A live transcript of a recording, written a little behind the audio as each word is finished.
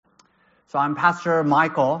So I'm Pastor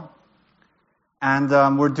Michael,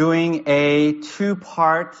 and we're doing a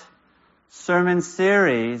two-part sermon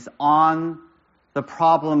series on the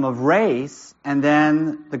problem of race and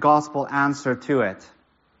then the gospel answer to it.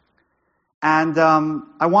 And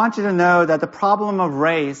I want you to know that the problem of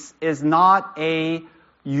race is not a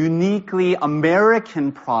uniquely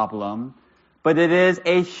American problem, but it is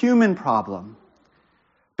a human problem.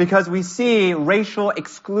 Because we see racial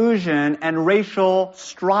exclusion and racial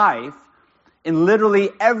strife in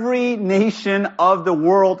literally every nation of the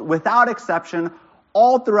world without exception,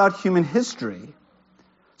 all throughout human history.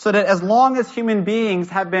 So that as long as human beings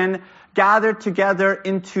have been gathered together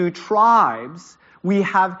into tribes, we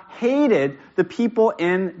have hated the people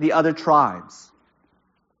in the other tribes.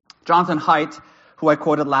 Jonathan Haidt, who I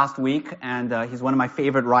quoted last week, and he's one of my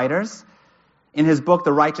favorite writers, in his book,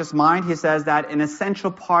 The Righteous Mind, he says that an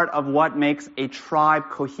essential part of what makes a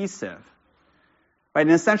tribe cohesive, right,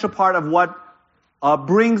 an essential part of what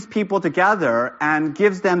brings people together and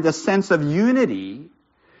gives them the sense of unity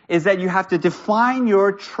is that you have to define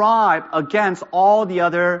your tribe against all the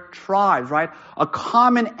other tribes, right? A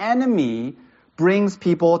common enemy brings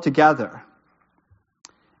people together.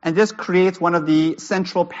 And this creates one of the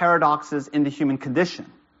central paradoxes in the human condition.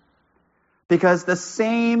 Because the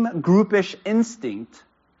same groupish instinct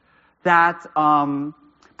that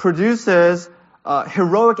produces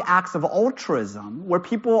heroic acts of altruism, where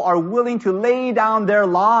people are willing to lay down their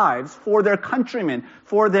lives for their countrymen,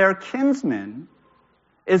 for their kinsmen,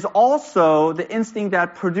 is also the instinct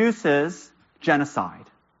that produces genocide,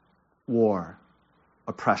 war,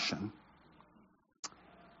 oppression.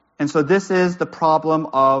 And so this is the problem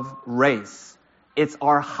of race. It's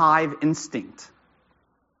our hive instinct.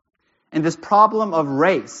 And this problem of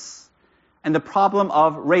race and the problem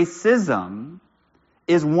of racism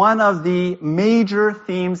is one of the major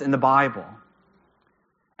themes in the Bible.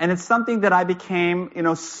 And it's something that I became,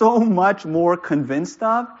 so much more convinced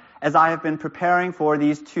of as I have been preparing for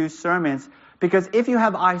these two sermons. Because if you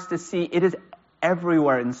have eyes to see, it is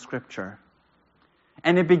everywhere in Scripture.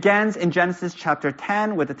 And it begins in Genesis chapter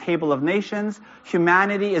 10 with the Table of Nations.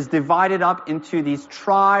 Humanity is divided up into these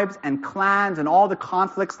tribes and clans and all the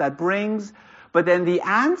conflicts that brings. But then the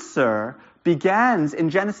answer begins in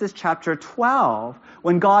Genesis chapter 12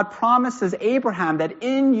 when God promises Abraham that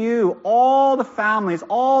in you all the families,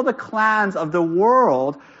 all the clans of the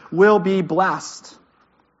world will be blessed.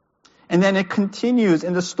 And then it continues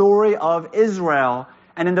in the story of Israel.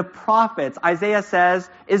 And in the prophets, Isaiah says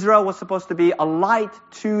Israel was supposed to be a light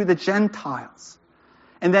to the Gentiles.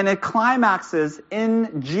 And then it climaxes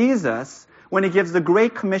in Jesus when he gives the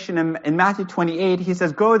Great Commission in Matthew 28. He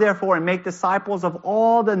says, "Go therefore and make disciples of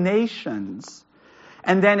all the nations."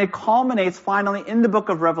 And then it culminates finally in the book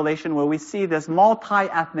of Revelation where we see this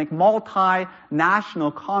multi-ethnic,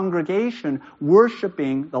 multi-national congregation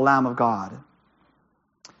worshiping the Lamb of God.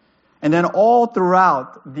 And then all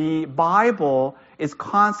throughout, the Bible is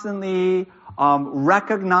constantly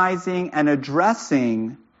recognizing and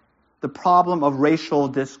addressing the problem of racial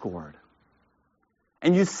discord.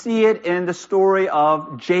 And you see it in the story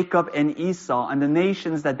of Jacob and Esau and the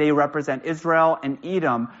nations that they represent, Israel and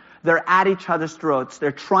Edom. They're at each other's throats.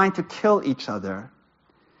 They're trying to kill each other.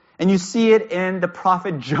 And you see it in the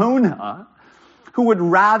prophet Jonah, who would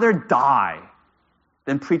rather die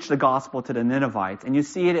than preach the gospel to the Ninevites. And you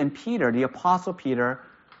see it in Peter, the apostle Peter,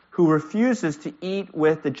 who refuses to eat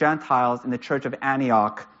with the Gentiles in the church of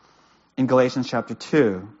Antioch in Galatians chapter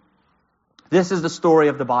 2. This is the story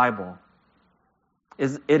of the Bible.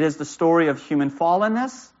 It is the story of human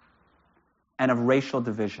fallenness and of racial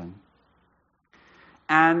division.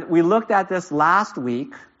 And we looked at this last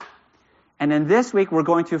week, and in this week we're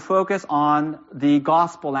going to focus on the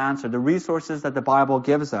gospel answer, the resources that the Bible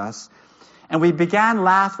gives us. And we began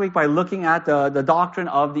last week by looking at the doctrine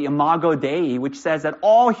of the Imago Dei, which says that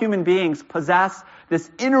all human beings possess this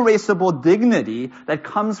inerasable dignity that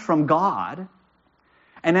comes from God.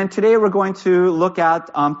 And then today we're going to look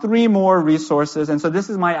at three more resources. And so this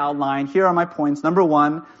is my outline. Here are my points. Number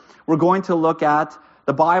one, we're going to look at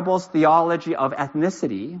the Bible's theology of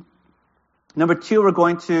ethnicity. Number two,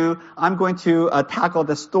 I'm going to tackle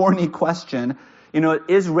this thorny question.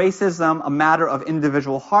 Is racism a matter of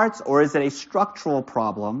individual hearts or is it a structural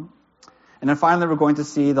problem? And then finally, we're going to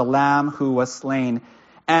see the Lamb who was slain.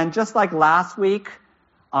 And just like last week,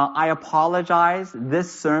 I apologize. This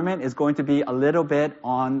sermon is going to be a little bit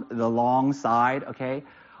on the long side, okay?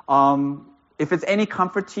 If it's any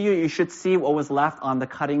comfort to you, you should see what was left on the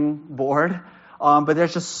cutting board. But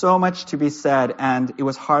there's just so much to be said, and it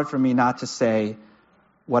was hard for me not to say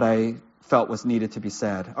what I felt was needed to be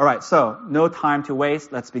said. All right, so no time to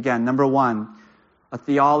waste. Let's begin. Number one, a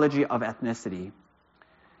theology of ethnicity.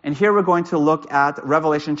 And here we're going to look at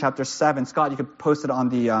Revelation chapter 7. Scott, you could post it on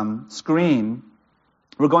the screen.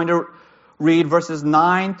 We're going to read verses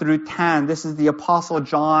 9 through 10. This is the Apostle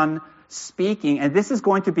John speaking, and this is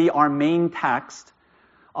going to be our main text.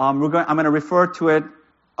 I'm going to refer to it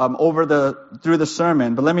through the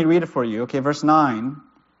sermon, but let me read it for you. Okay, verse 9.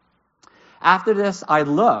 After this I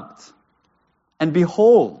looked, and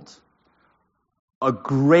behold, a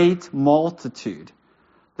great multitude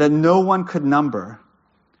that no one could number,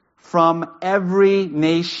 from every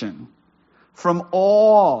nation, from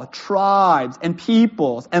all tribes and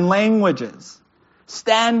peoples and languages,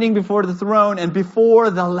 standing before the throne and before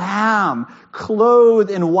the Lamb, clothed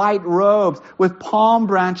in white robes, with palm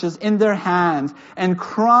branches in their hands, and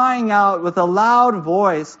crying out with a loud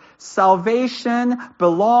voice, "Salvation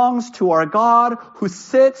belongs to our God who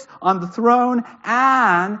sits on the throne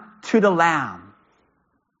and to the Lamb."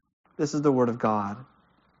 This is the word of God.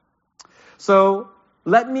 So,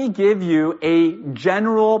 let me give you a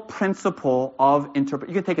general principle of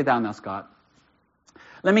interpretation. You can take it down now, Scott.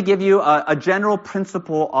 Let me give you a general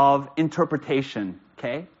principle of interpretation,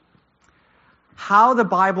 okay? How the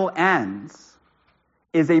Bible ends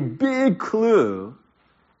is a big clue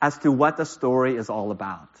as to what the story is all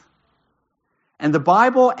about. And the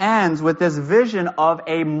Bible ends with this vision of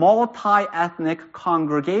a multi-ethnic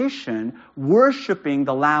congregation worshiping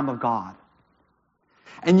the Lamb of God.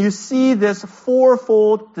 And you see this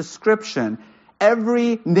fourfold description: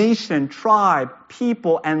 every nation, tribe,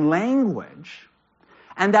 people, and language.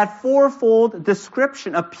 And that fourfold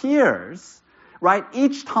description appears, right,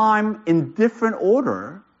 each time in different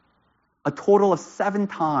order, a total of 7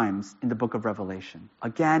 times in the book of Revelation,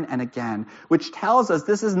 again and again, which tells us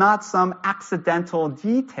this is not some accidental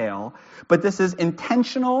detail, but this is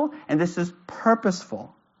intentional and this is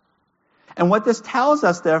purposeful. And what this tells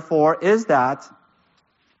us, therefore, is that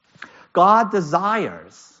God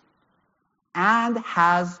desires and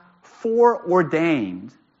has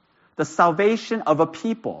foreordained the salvation of a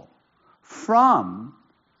people from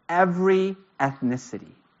every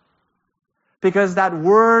ethnicity. Because that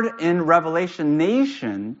word in Revelation,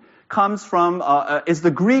 nation, comes from, is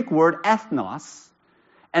the Greek word ethnos.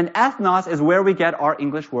 And ethnos is where we get our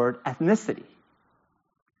English word ethnicity.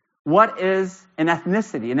 What is an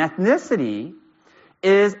ethnicity? An ethnicity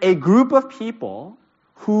is a group of people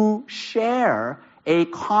who share a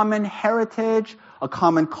common heritage, a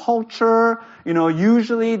common culture.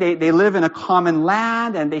 Usually they live in a common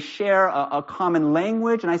land and they share a common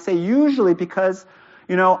language. And I say usually because,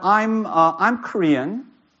 I'm Korean.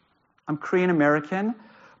 I'm Korean American.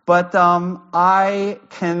 But I've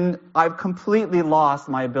completely lost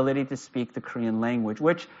my ability to speak the Korean language,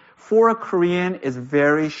 which for a Korean is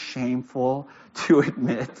very shameful to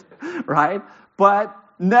admit, right? But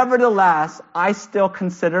nevertheless, I still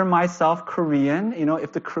consider myself Korean,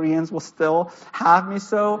 if the Koreans will still have me.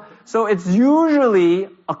 So it's usually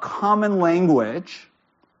a common language,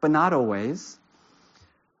 but not always.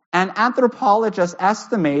 And anthropologists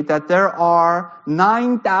estimate that there are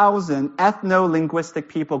 9,000 ethno-linguistic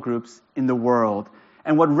people groups in the world.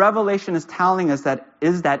 And what Revelation is telling us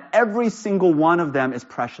is that every single one of them is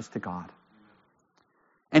precious to God.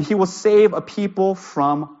 And He will save a people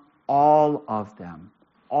from all of them.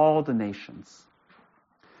 All the nations.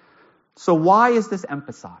 So why is this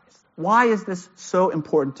emphasized? Why is this so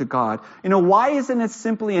important to God? Why isn't it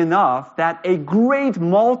simply enough that a great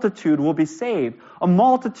multitude will be saved? A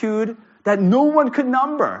multitude that no one could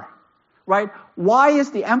number, right? Why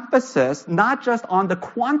is the emphasis not just on the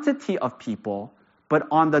quantity of people, but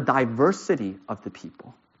on the diversity of the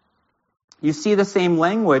people? You see the same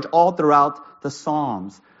language all throughout the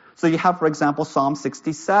Psalms. So you have, for example, Psalm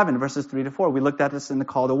 67, verses 3 to 4. We looked at this in the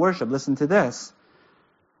call to worship. Listen to this.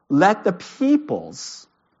 Let the peoples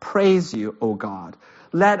praise you, O God.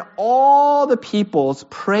 Let all the peoples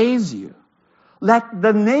praise you. Let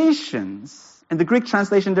the nations, and the Greek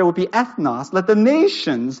translation there would be ethnos, let the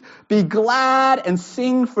nations be glad and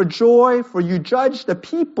sing for joy, for you judge the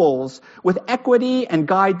peoples with equity and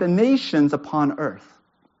guide the nations upon earth.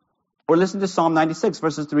 Or listen to Psalm 96,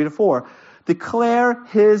 verses 3 to 4. Declare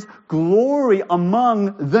His glory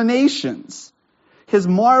among the nations, His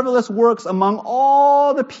marvelous works among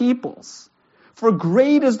all the peoples. For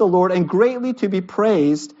great is the Lord and greatly to be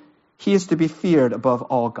praised. He is to be feared above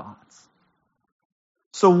all gods.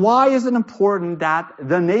 So why is it important that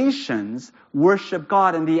the nations worship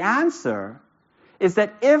God? And the answer is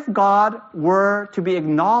that if God were to be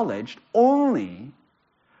acknowledged only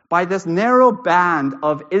by this narrow band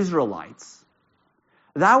of Israelites,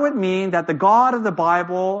 that would mean that the God of the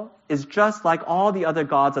Bible is just like all the other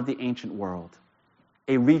gods of the ancient world,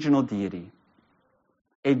 a regional deity.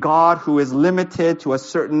 a God who is limited to a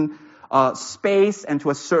certain space and to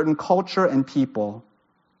a certain culture and people.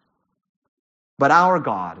 But our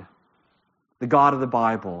God, the God of the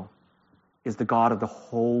Bible, is the God of the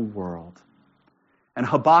whole world. And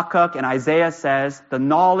Habakkuk and Isaiah says, the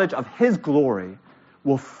knowledge of his glory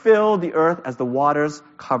will fill the earth as the waters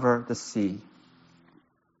cover the sea.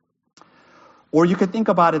 Or you could think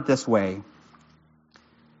about it this way.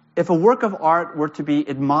 If a work of art were to be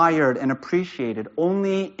admired and appreciated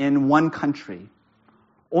only in one country,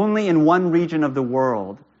 only in one region of the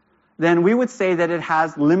world, then we would say that it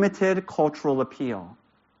has limited cultural appeal.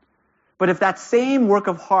 But if that same work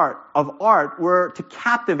of art were to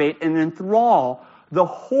captivate and enthrall the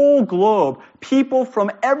whole globe, people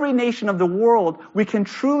from every nation of the world, we can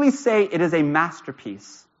truly say it is a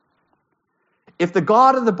masterpiece. If the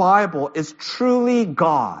God of the Bible is truly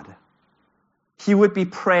God, he would be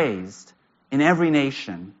praised in every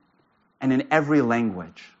nation and in every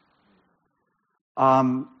language.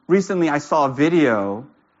 Recently, I saw a video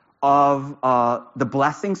of the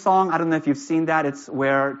blessing song. I don't know if you've seen that. It's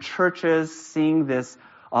where churches sing this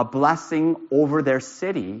blessing over their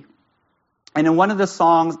city. And in one of the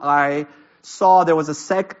songs I saw, there was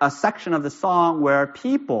a section of the song where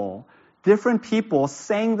different people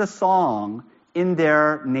sang the song in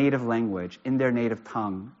their native language, in their native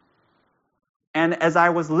tongue. And as I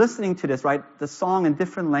was listening to this, the song in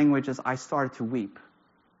different languages, I started to weep.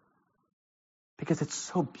 Because it's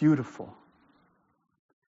so beautiful.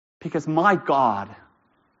 Because my God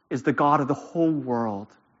is the God of the whole world.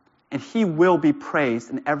 And he will be praised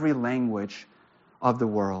in every language of the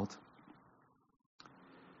world.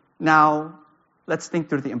 Now, let's think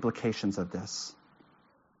through the implications of this.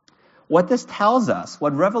 What this tells us,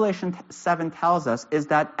 what Revelation 7 tells us, is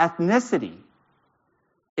that ethnicity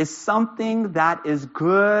is something that is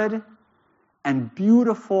good and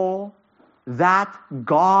beautiful, that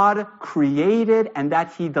God created and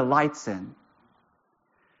that he delights in.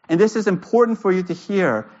 And this is important for you to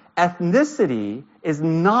hear. Ethnicity is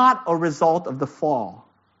not a result of the fall.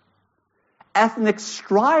 Ethnic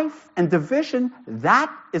strife and division,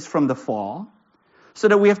 that is from the fall. So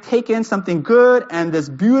that we have taken something good and this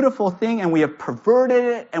beautiful thing and we have perverted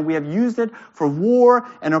it and we have used it for war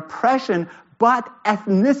and oppression. But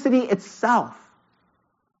ethnicity itself,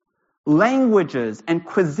 languages and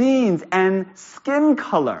cuisines and skin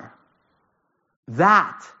color,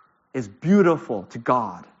 that is beautiful to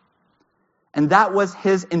God. And that was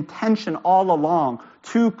his intention all along,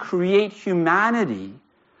 to create humanity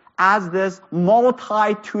as this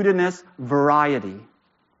multitudinous variety.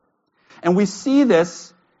 And we see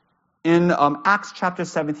this in Acts chapter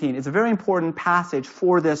 17. It's a very important passage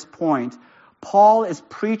for this point. Paul is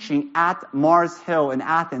preaching at Mars Hill in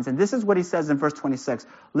Athens, and this is what he says in verse 26.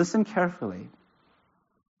 Listen carefully.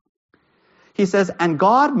 He says, "And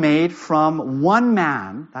God made from one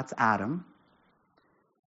man," that's Adam,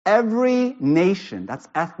 "every nation," that's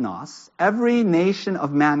ethnos, "every nation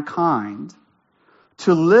of mankind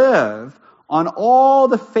to live on all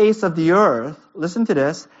the face of the earth," listen to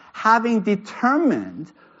this, "having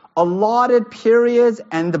determined allotted periods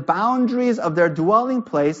and the boundaries of their dwelling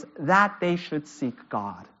place, that they should seek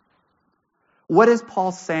God." What is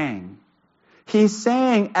Paul saying? He's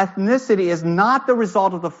saying ethnicity is not the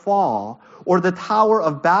result of the fall or the Tower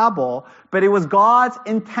of Babel, but it was God's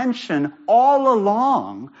intention all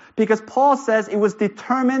along, because Paul says it was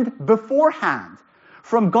determined beforehand.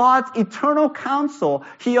 From God's eternal counsel,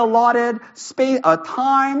 he allotted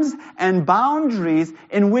times and boundaries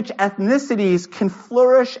in which ethnicities can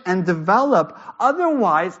flourish and develop.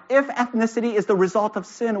 Otherwise, if ethnicity is the result of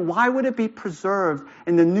sin, why would it be preserved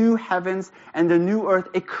in the new heavens and the new earth?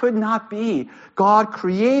 It could not be. God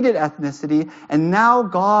created ethnicity, and now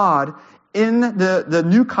God, in the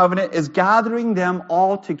new covenant, is gathering them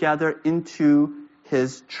all together into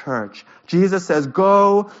his church. Jesus says,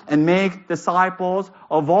 "Go and make disciples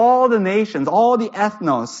of all the nations, all the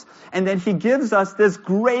ethnos." And then he gives us this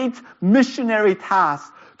great missionary task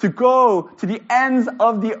to go to the ends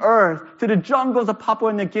of the earth, to the jungles of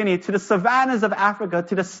Papua New Guinea, to the savannas of Africa,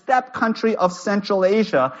 to the steppe country of Central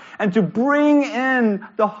Asia, and to bring in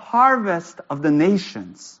the harvest of the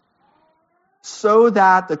nations so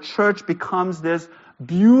that the church becomes this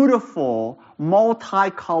beautiful,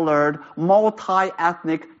 multicolored,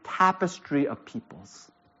 multi-ethnic tapestry of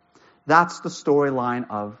peoples. That's the storyline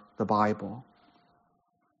of the Bible.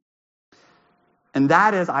 And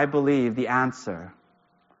that is, I believe, the answer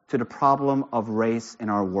to the problem of race in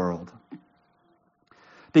our world.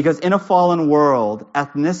 Because in a fallen world,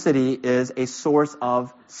 ethnicity is a source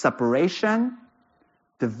of separation,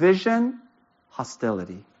 division,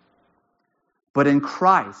 hostility. But in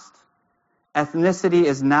Christ, ethnicity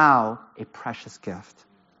is now a precious gift.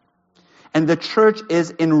 And the church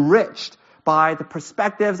is enriched by the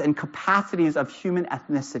perspectives and capacities of human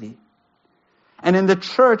ethnicity. And in the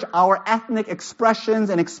church, our ethnic expressions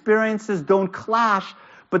and experiences don't clash,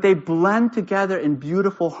 but they blend together in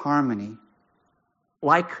beautiful harmony,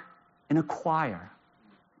 like in a choir.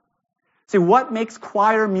 See, what makes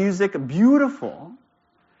choir music beautiful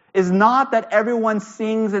is not that everyone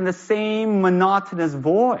sings in the same monotonous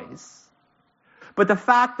voice, but the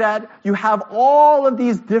fact that you have all of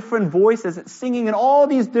these different voices singing in all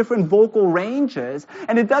these different vocal ranges,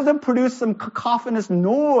 and it doesn't produce some cacophonous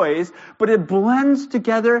noise, but it blends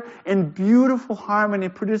together in beautiful harmony,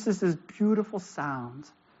 it produces this beautiful sound.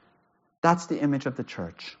 That's the image of the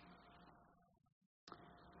church.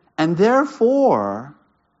 And therefore,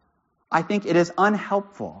 I think it is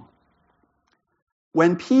unhelpful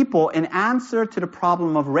when people, in answer to the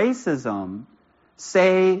problem of racism,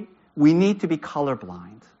 say we need to be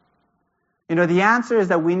colorblind. The answer is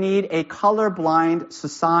that we need a colorblind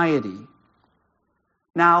society.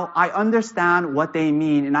 Now, I understand what they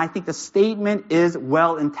mean, and I think the statement is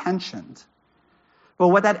well-intentioned. But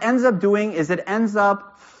what that ends up doing is it ends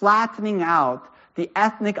up flattening out the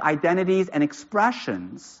ethnic identities and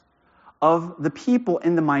expressions of the people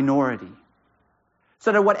in the minority.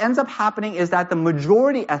 So that what ends up happening is that the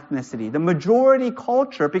majority ethnicity, the majority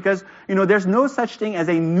culture, because, there's no such thing as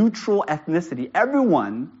a neutral ethnicity.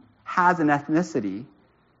 Everyone has an ethnicity.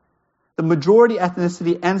 The majority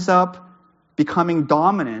ethnicity ends up becoming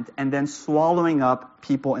dominant and then swallowing up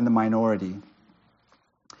people in the minority.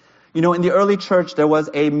 In the early church, there was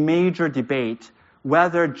a major debate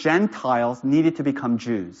whether Gentiles needed to become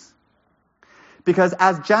Jews. Because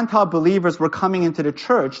as Gentile believers were coming into the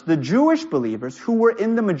church, the Jewish believers, who were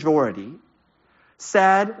in the majority,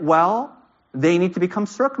 said, well, they need to become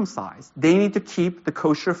circumcised. They need to keep the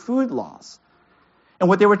kosher food laws. And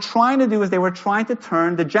what they were trying to do is they were trying to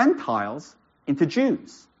turn the Gentiles into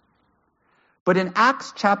Jews. But in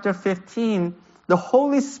Acts chapter 15, the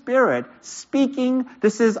Holy Spirit speaking,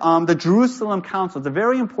 this is the Jerusalem Council, it's a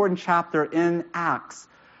very important chapter in Acts.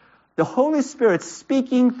 The Holy Spirit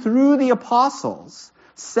speaking through the apostles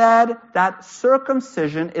said that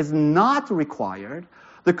circumcision is not required.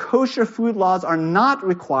 The kosher food laws are not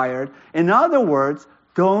required. In other words,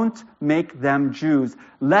 don't make them Jews.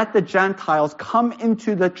 Let the Gentiles come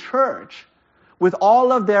into the church with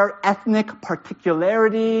all of their ethnic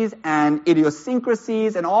particularities and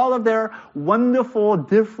idiosyncrasies and all of their wonderful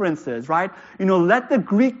differences, right? Let the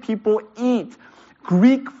Greek people eat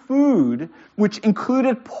Greek food, which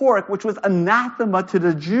included pork, which was anathema to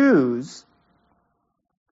the Jews,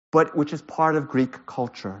 but which is part of Greek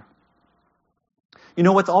culture.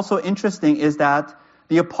 What's also interesting is that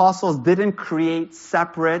the apostles didn't create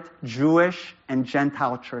separate Jewish and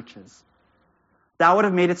Gentile churches. That would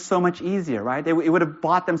have made it so much easier, right? It would have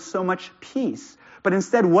bought them so much peace. But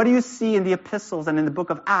instead, what do you see in the epistles and in the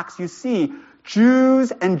book of Acts? You see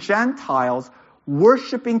Jews and Gentiles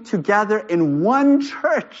worshiping together in one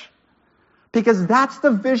church. Because that's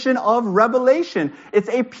the vision of Revelation. It's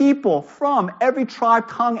a people from every tribe,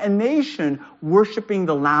 tongue, and nation worshiping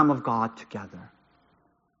the Lamb of God together.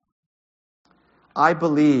 I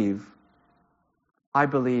believe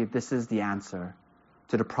this is the answer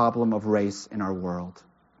to the problem of race in our world.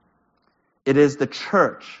 It is the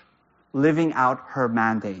church living out her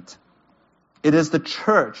mandate. It is the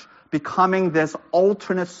church becoming this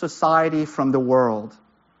alternate society from the world.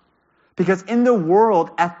 Because in the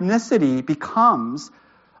world, ethnicity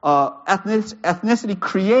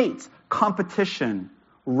creates competition,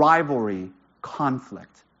 rivalry,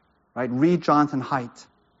 conflict. Right? Read Jonathan Haidt.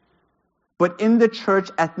 But in the church,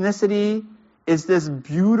 ethnicity is this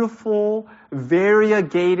beautiful,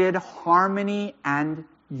 variegated harmony and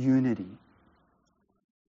unity.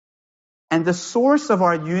 And the source of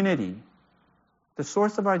our unity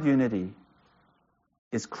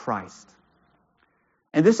is Christ.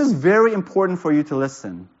 And this is very important for you to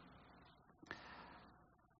listen.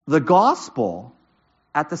 The gospel,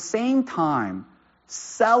 at the same time,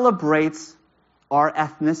 celebrates our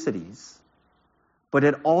ethnicities, but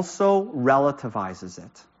it also relativizes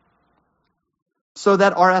it. So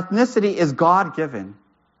that our ethnicity is God-given.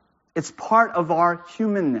 It's part of our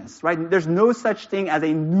humanness, right? There's no such thing as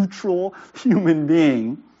a neutral human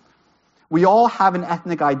being. We all have an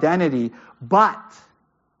ethnic identity, but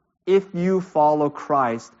if you follow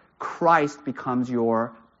Christ, Christ becomes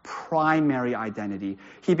your primary identity.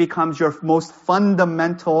 He becomes your most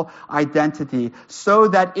fundamental identity. So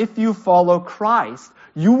that if you follow Christ,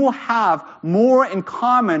 you will have more in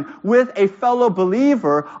common with a fellow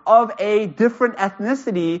believer of a different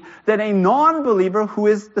ethnicity than a non-believer who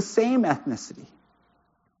is the same ethnicity.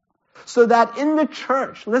 So that in the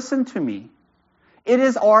church, listen to me, it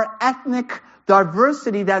is our ethnic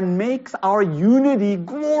diversity that makes our unity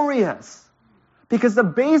glorious. Because the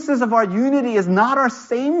basis of our unity is not our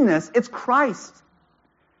sameness, it's Christ.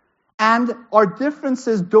 And our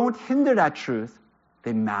differences don't hinder that truth,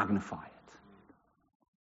 they magnify it.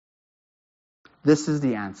 This is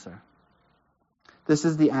the answer. This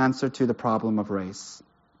is the answer to the problem of race.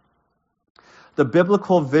 The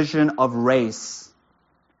biblical vision of race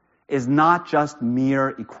is not just mere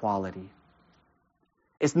equality.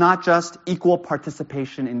 It's not just equal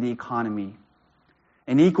participation in the economy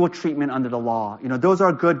and equal treatment under the law. Those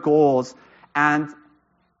are good goals, and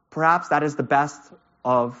perhaps that is the best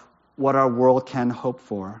of what our world can hope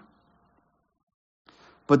for.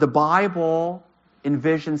 But the Bible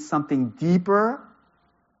envisions something deeper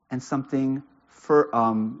and something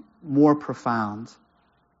more profound.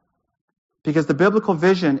 Because the biblical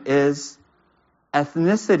vision is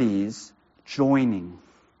ethnicities joining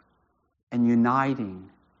and uniting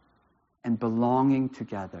and belonging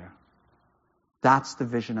together. That's the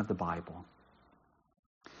vision of the Bible.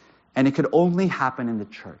 And it could only happen in the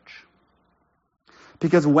church.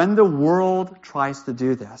 Because when the world tries to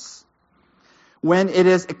do this, when it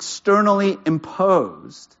is externally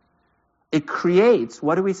imposed, it creates,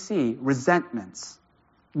 what do we see? Resentments,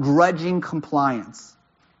 grudging compliance.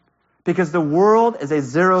 Because the world is a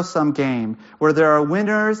zero-sum game where there are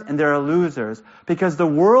winners and there are losers. Because the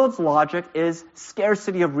world's logic is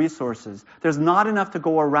scarcity of resources. There's not enough to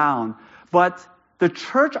go around. But the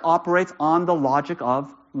church operates on the logic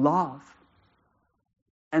of love.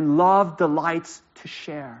 And love delights to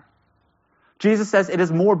share. Jesus says it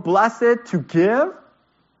is more blessed to give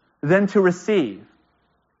than to receive.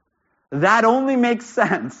 That only makes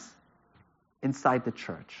sense inside the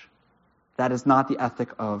church. That is not the ethic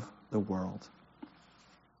of the world.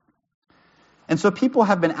 And so people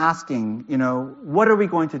have been asking, what are we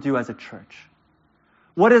going to do as a church?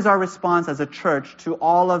 What is our response as a church to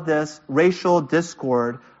all of this racial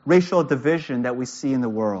discord, racial division that we see in the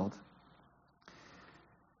world?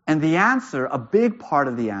 And the answer, a big part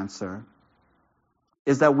of the answer,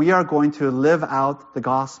 is that we are going to live out the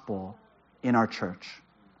gospel in our church.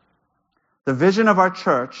 The vision of our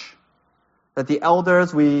church that the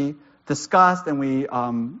elders, we discussed and we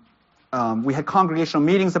had congregational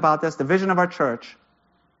meetings about this. The vision of our church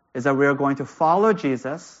is that we are going to follow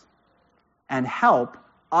Jesus and help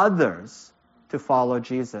others to follow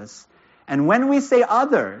Jesus. And when we say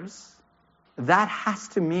others, that has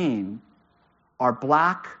to mean our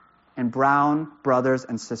black and brown brothers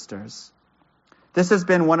and sisters. This has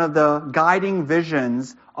been one of the guiding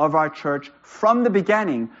visions of our church from the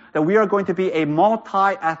beginning, that we are going to be a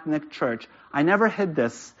multi-ethnic church. I never hid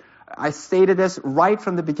this. I stated this right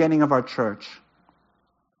from the beginning of our church.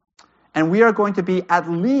 And we are going to be at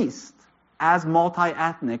least as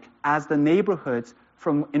multi-ethnic as the neighborhoods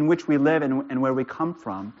in which we live and where we come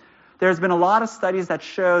from. There's been a lot of studies that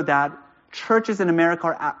show that churches in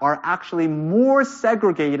America are actually more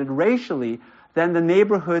segregated racially than the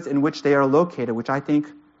neighborhoods in which they are located, which I think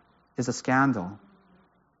is a scandal.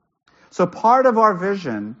 So part of our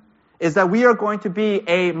vision is that we are going to be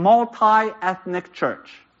a multi-ethnic church.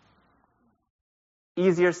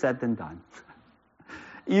 Easier said than done.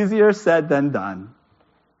 Easier said than done.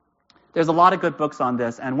 There's a lot of good books on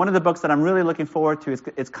this, and one of the books that I'm really looking forward to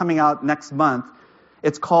is coming out next month.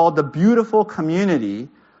 It's called The Beautiful Community,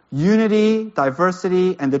 Unity,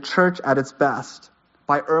 Diversity, and the Church at its Best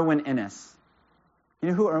by Erwin Innes. You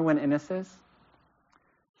know who Erwin Innes is?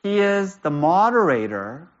 He is the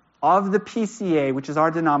moderator of the PCA, which is our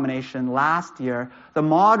denomination, last year. The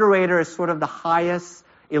moderator is sort of the highest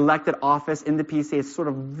elected office in the PCA. It's sort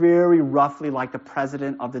of very roughly like the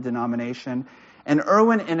president of the denomination. And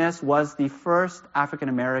Erwin Innes was the first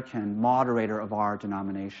African-American moderator of our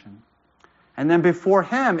denomination. And then before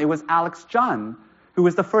him, it was Alex Jun, who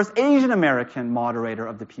was the first Asian-American moderator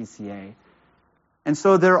of the PCA. And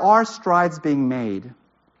so there are strides being made.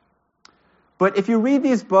 But if you read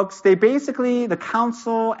these books, the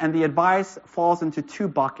counsel and the advice falls into two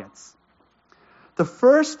buckets. The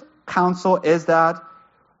first counsel is that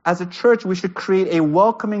as a church, we should create a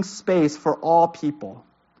welcoming space for all people.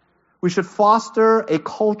 We should foster a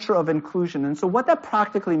culture of inclusion. And so what that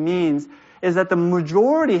practically means is that the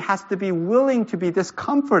majority has to be willing to be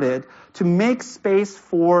discomforted to make space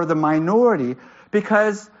for the minority,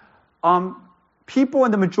 because people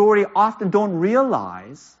in the majority often don't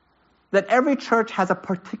realize that every church has a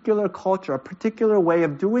particular culture, a particular way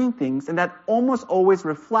of doing things, and that almost always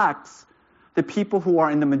reflects the people who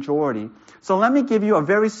are in the majority. So let me give you a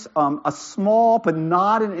very a small but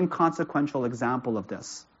not an inconsequential example of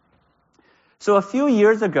this. So a few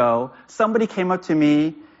years ago, somebody came up to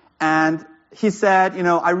me and he said,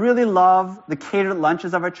 I really love the catered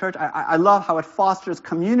lunches of our church. I love how it fosters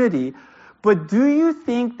community. But do you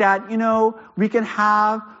think that, we can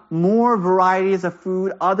have more varieties of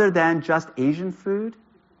food other than just Asian food?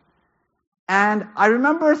 And I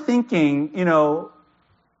remember thinking,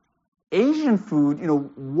 Asian food,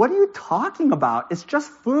 what are you talking about? It's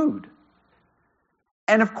just food.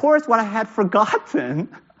 And of course, what I had forgotten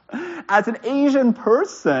as an Asian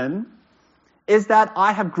person is that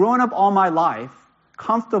I have grown up all my life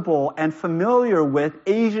comfortable and familiar with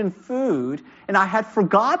Asian food, and I had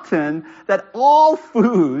forgotten that all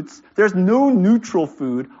foods, there's no neutral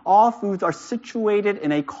food, all foods are situated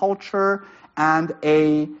in a culture and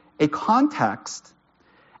a context.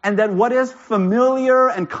 And that what is familiar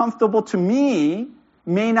and comfortable to me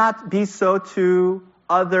may not be so to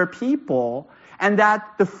other people. And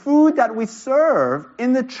that the food that we serve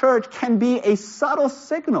in the church can be a subtle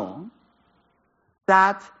signal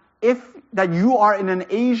that you are in an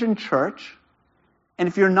Asian church, and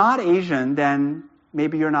if you're not Asian, then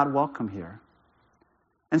maybe you're not welcome here.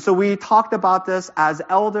 And so we talked about this as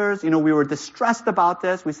elders. We were distressed about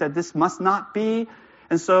this. We said this must not be.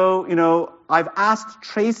 And so, I've asked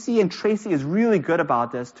Tracy, and Tracy is really good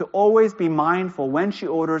about this, to always be mindful when she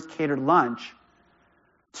orders catered lunch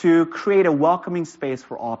to create a welcoming space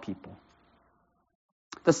for all people.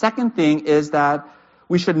 The second thing is that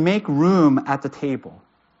we should make room at the table.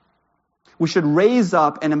 We should raise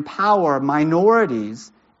up and empower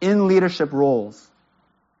minorities in leadership roles.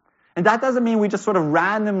 And that doesn't mean we just sort of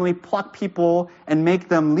randomly pluck people and make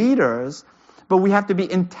them leaders, but we have to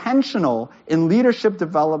be intentional in leadership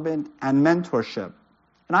development and mentorship.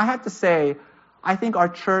 And I have to say, I think our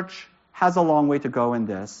church has a long way to go in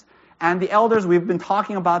this. And the elders, we've been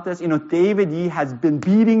talking about this. David Yee has been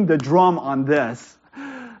beating the drum on this,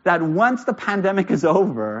 that once the pandemic is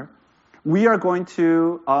over, we are going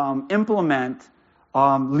to implement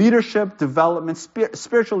leadership development,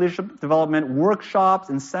 spiritual leadership development workshops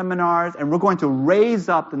and seminars, and we're going to raise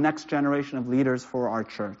up the next generation of leaders for our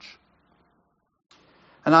church.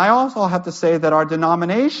 And I also have to say that our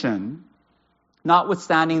denomination,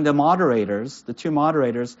 notwithstanding the moderators, the two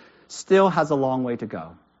moderators, still has a long way to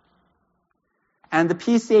go. And the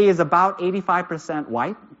PCA is about 85%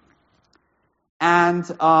 white. And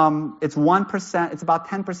it's 1%, it's about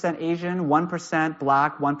 10% Asian, 1%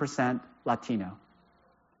 black, 1% Latino.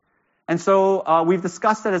 And so we've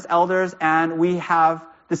discussed it as elders, and we have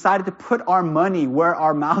decided to put our money where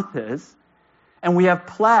our mouth is. And we have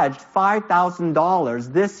pledged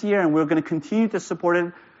 $5,000 this year, and we're going to continue to support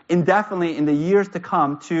it indefinitely in the years to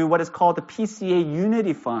come to what is called the PCA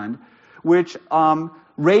Unity Fund, which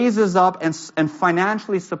raises up and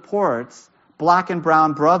financially supports black and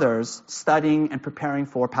brown brothers studying and preparing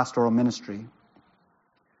for pastoral ministry.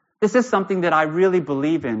 This is something that I really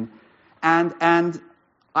believe in, and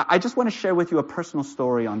I just want to share with you a personal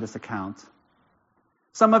story on this account.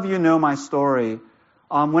 Some of you know my story.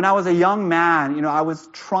 When I was a young man, I was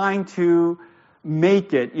trying to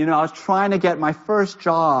make it. I was trying to get my first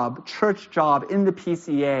job, church job in the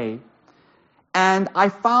PCA. And I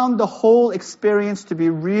found the whole experience to be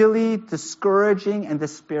really discouraging and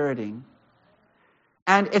dispiriting.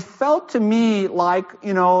 And it felt to me like,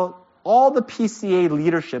 all the PCA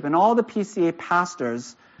leadership and all the PCA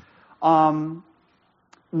pastors were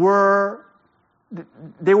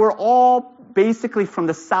all basically from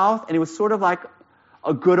the South, and it was sort of like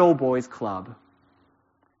a good old boys club.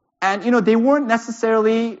 And, they weren't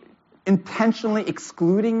necessarily intentionally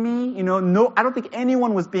excluding me. No, I don't think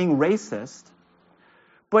anyone was being racist.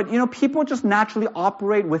 But, people just naturally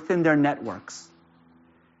operate within their networks.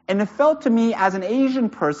 And it felt to me as an Asian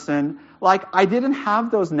person like I didn't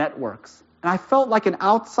have those networks. And I felt like an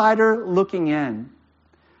outsider looking in.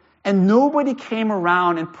 And nobody came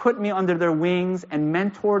around and put me under their wings and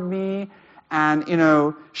mentored me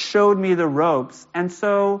and, showed me the ropes. And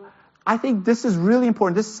so I think this is really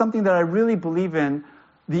important. This is something that I really believe in,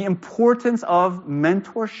 the importance of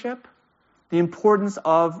mentorship, the importance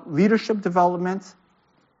of leadership development.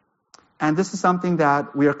 And this is something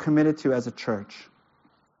that we are committed to as a church.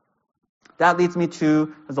 That leads me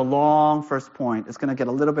to, as a long first point, it's going to get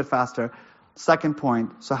a little bit faster. Second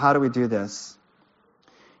point, so how do we do this?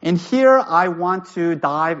 And here I want to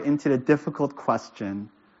dive into the difficult question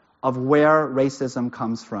of where racism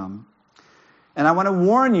comes from. And I want to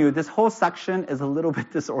warn you, this whole section is a little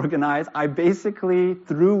bit disorganized. I basically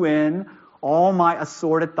threw in all my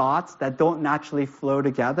assorted thoughts that don't naturally flow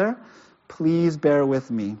together. Please bear with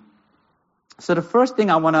me. So the first thing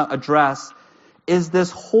I want to address is this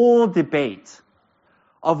whole debate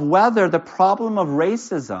of whether the problem of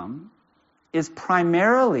racism is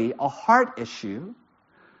primarily a heart issue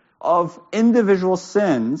of individual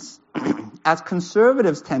sins, as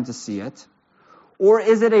conservatives tend to see it, or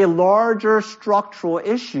is it a larger structural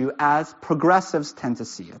issue as progressives tend to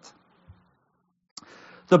see it?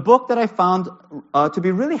 The book that I found to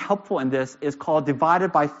be really helpful in this is called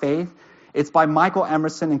Divided by Faith. It's by Michael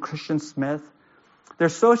Emerson and Christian Smith. They're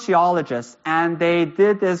sociologists, and they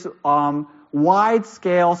did this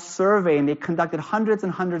wide-scale survey, and they conducted hundreds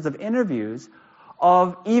and hundreds of interviews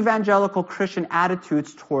of evangelical Christian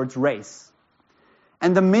attitudes towards race.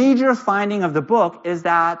 And the major finding of the book is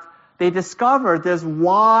that they discovered this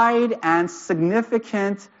wide and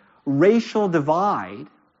significant racial divide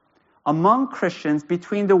among Christians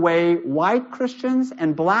between the way white Christians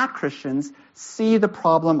and black Christians see the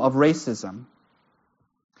problem of racism.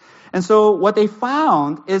 And so what they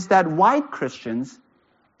found is that white Christians,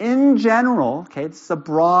 in general, okay, it's a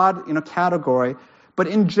broad, category, but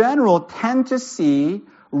in general tend to see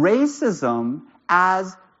racism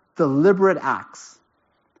as deliberate acts.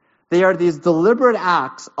 They are these deliberate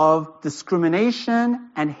acts of discrimination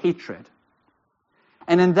and hatred.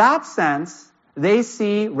 And in that sense, they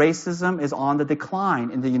see racism is on the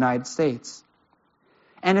decline in the United States.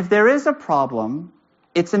 And if there is a problem,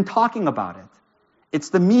 it's in talking about it. It's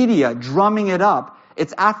the media drumming it up.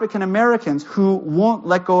 It's African Americans who won't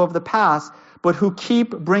let go of the past, but who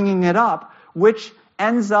keep bringing it up, which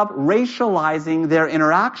ends up racializing their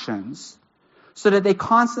interactions so that they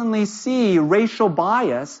constantly see racial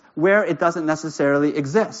bias where it doesn't necessarily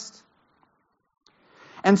exist.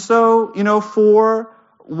 And so, for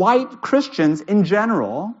white Christians in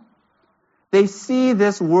general, they see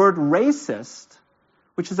this word racist,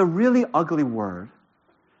 which is a really ugly word,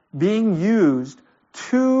 being used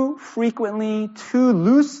too frequently, too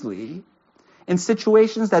loosely, in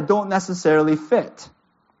situations that don't necessarily fit.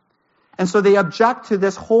 And so they object to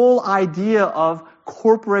this whole idea of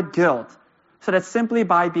corporate guilt, so that simply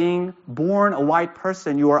by being born a white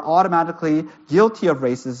person, you are automatically guilty of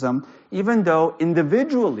racism, even though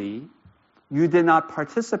individually you did not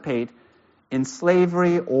participate in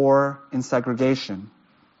slavery or in segregation.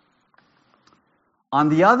 On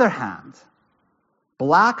the other hand,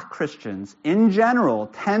 black Christians in general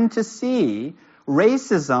tend to see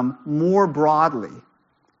racism more broadly,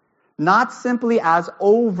 not simply as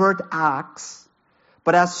overt acts,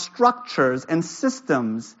 but as structures and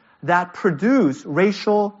systems that produce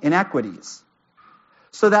racial inequities.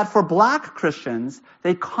 So that for black Christians,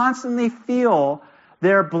 they constantly feel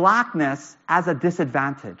their blackness as a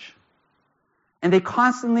disadvantage. And they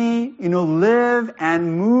constantly, live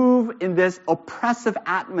and move in this oppressive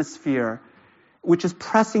atmosphere which is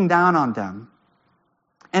pressing down on them.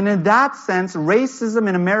 And in that sense, racism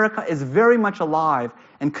in America is very much alive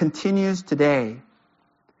and continues today.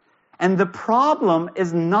 And the problem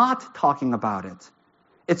is not talking about it.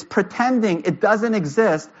 It's pretending it doesn't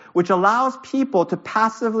exist, which allows people to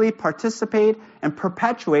passively participate and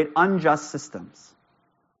perpetuate unjust systems.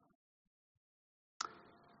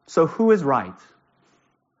 So who is right?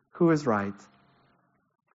 Who is right?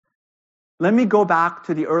 Let me go back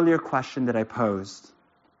to the earlier question that I posed.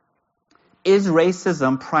 Is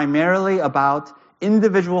racism primarily about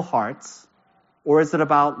individual hearts, or is it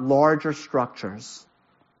about larger structures?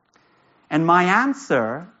 And my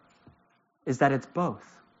answer is that it's both.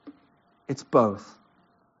 It's both.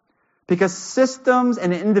 Because systems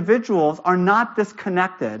and individuals are not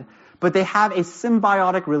disconnected, but they have a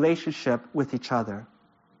symbiotic relationship with each other.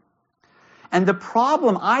 And the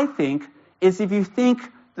problem, I think, is if you think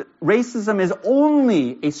that racism is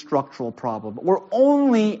only a structural problem or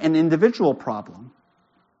only an individual problem.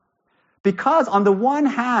 Because on the one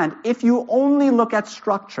hand, if you only look at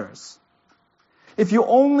structures, if you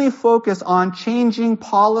only focus on changing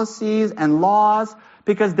policies and laws,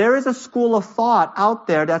 because there is a school of thought out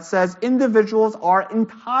there that says individuals are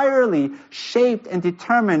entirely shaped and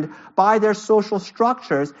determined by their social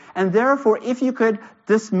structures, and therefore if you could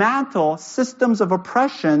dismantle systems of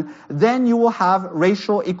oppression, then you will have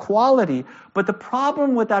racial equality. But the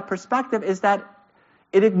problem with that perspective is that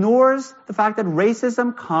it ignores the fact that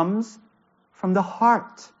racism comes from the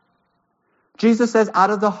heart. Jesus says, out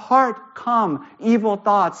of the heart come evil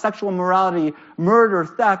thoughts, sexual immorality, murder,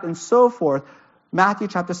 theft, and so forth. Matthew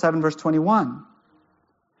chapter 7, verse 21.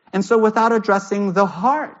 And so without addressing the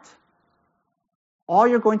heart, all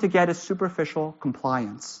you're going to get is superficial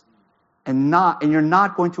compliance. and you're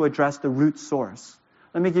not going to address the root source.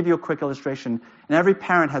 Let me give you a quick illustration, and every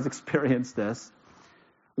parent has experienced this.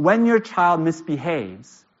 When your child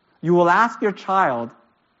misbehaves, you will ask your child,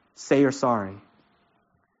 say you're sorry.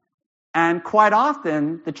 And quite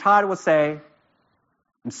often, the child will say,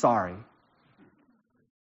 I'm sorry.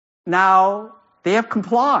 Now, they have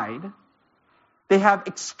complied. They have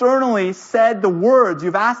externally said the words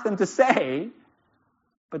you've asked them to say,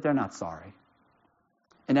 but they're not sorry.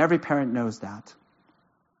 And every parent knows that.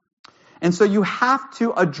 And so you have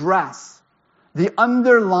to address the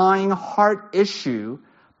underlying heart issue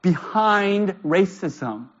behind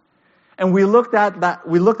racism. And we looked at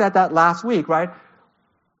that last week, right?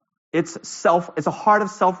 It's a heart of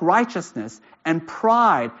self-righteousness and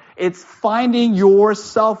pride. It's finding your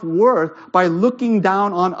self-worth by looking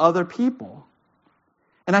down on other people.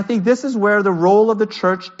 And I think this is where the role of the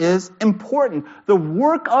church is important. The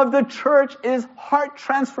work of the church is heart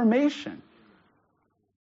transformation.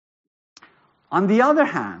 On the other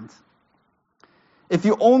hand, if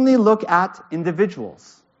you only look at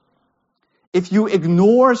individuals, if you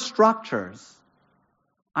ignore structures,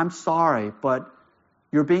 I'm sorry, but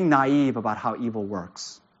you're being naive about how evil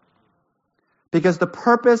works. Because the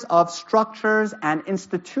purpose of structures and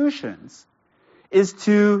institutions is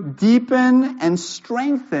to deepen and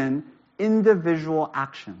strengthen individual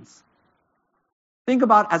actions. Think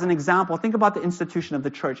about, as an example, think about the institution of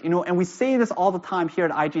the church. And we say this all the time here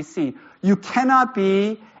at IGC. You cannot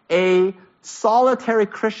be a solitary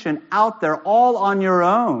Christian out there all on your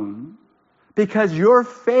own because your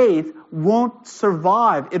faith won't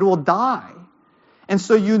survive. It will die. And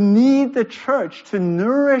so you need the church to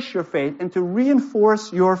nourish your faith and to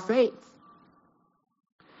reinforce your faith.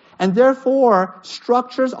 And therefore,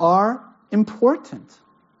 structures are important.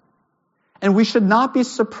 And we should not be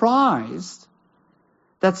surprised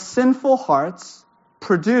that sinful hearts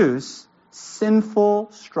produce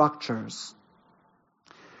sinful structures.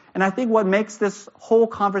 And I think what makes this whole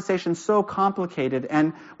conversation so complicated,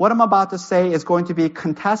 and what I'm about to say is going to be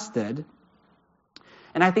contested,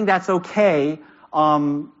 and I think that's okay.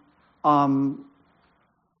 You don't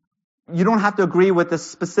have to agree with the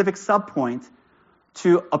specific subpoint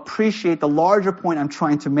to appreciate the larger point I'm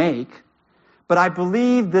trying to make. But I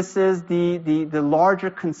believe this is the larger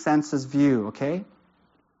consensus view, okay?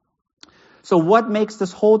 So what makes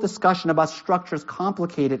this whole discussion about structures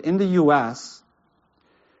complicated in the U.S.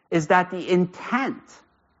 is that the intent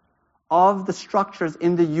of the structures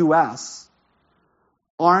in the U.S.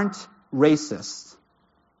 aren't racist.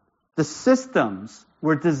 The systems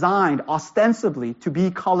were designed ostensibly to be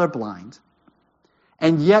colorblind.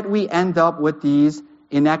 And yet we end up with these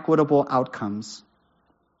inequitable outcomes.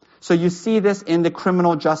 So you see this in the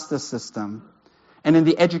criminal justice system and in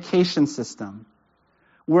the education system,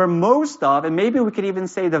 where most of, and maybe we could even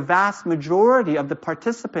say the vast majority of the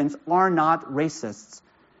participants are not racists,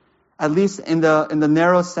 at least in the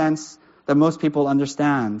narrow sense that most people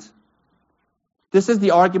understand. This is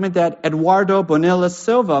the argument that Eduardo Bonilla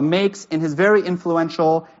Silva makes in his very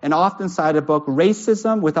influential and often cited book,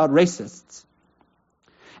 Racism Without Racists.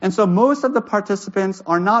 And so most of the participants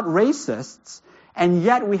are not racists, and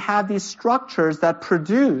yet we have these structures that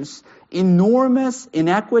produce enormous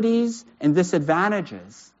inequities and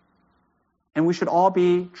disadvantages. And we should all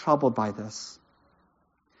be troubled by this.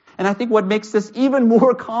 And I think what makes this even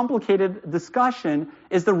more complicated discussion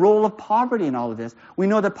is the role of poverty in all of this. We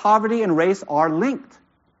know that poverty and race are linked.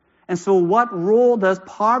 And so what role does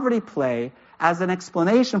poverty play as an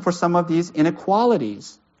explanation for some of these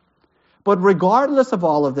inequalities? But regardless of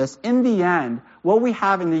all of this, in the end, what we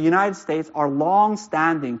have in the United States are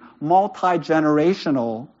long-standing,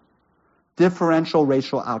 multi-generational, differential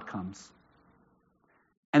racial outcomes.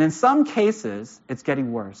 And in some cases, it's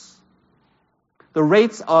getting worse. The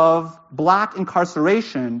rates of black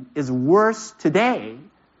incarceration is worse today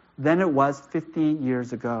than it was 50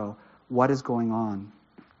 years ago. What is going on?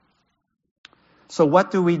 So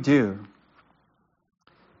what do we do?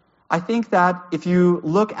 I think that if you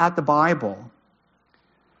look at the Bible,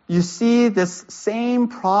 you see this same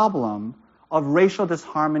problem of racial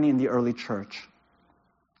disharmony in the early church.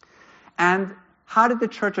 And how did the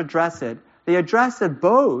church address it? They addressed it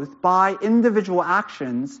both by individual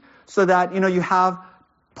actions, so that, you have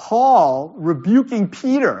Paul rebuking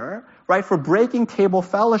Peter, right, for breaking table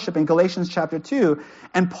fellowship in Galatians chapter 2.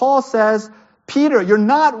 And Paul says, Peter, you're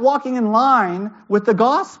not walking in line with the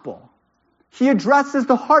gospel. He addresses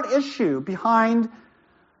the heart issue behind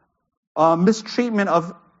mistreatment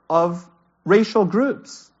of racial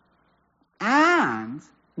groups. And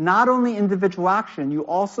not only individual action, you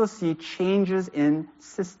also see changes in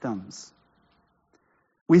systems.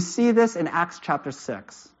 We see this in Acts chapter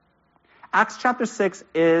 6. Acts chapter 6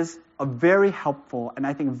 is a very helpful and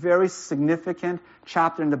I think very significant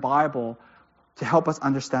chapter in the Bible to help us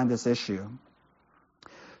understand this issue.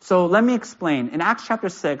 So let me explain. In Acts chapter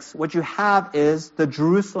 6, what you have is the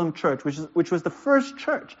Jerusalem church, which was the first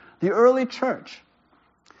church, the early church.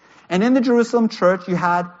 And in the Jerusalem church, you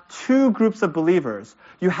had two groups of believers.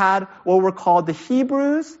 You had what were called the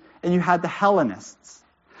Hebrews, and you had the Hellenists.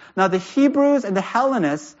 Now, the Hebrews and the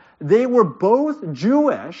Hellenists, they were both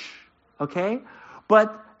Jewish, okay?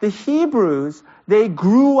 But the Hebrews, they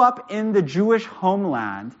grew up in the Jewish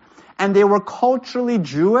homeland, and they were culturally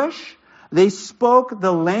Jewish. They spoke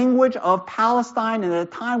the language of Palestine at the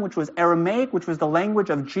time, which was Aramaic, which was the language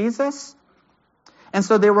of Jesus. And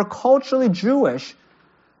so they were culturally Jewish.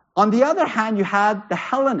 On the other hand, you had the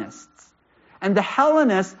Hellenists. And the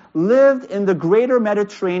Hellenists lived in the greater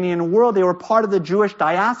Mediterranean world. They were part of the Jewish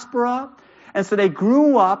diaspora. And so they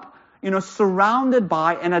grew up, surrounded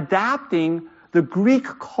by and adapting the Greek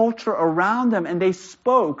culture around them. And they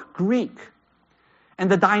spoke Greek. And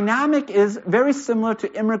the dynamic is very similar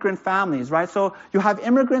to immigrant families, right? So you have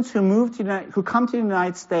immigrants who come to the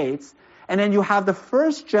United States, and then you have the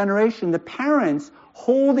first generation, the parents,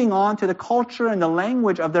 holding on to the culture and the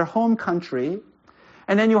language of their home country.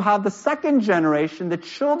 And then you have the second generation, the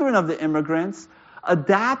children of the immigrants,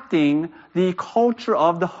 adapting the culture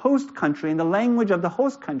of the host country and the language of the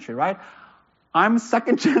host country, right? I'm a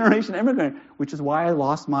second generation immigrant, which is why I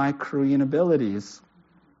lost my Korean abilities.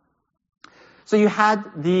 So you had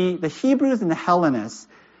the Hebrews and the Hellenists.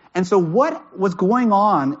 And so what was going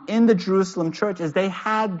on in the Jerusalem church is they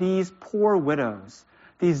had these poor widows,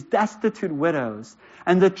 these destitute widows.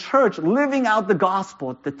 And the church, living out the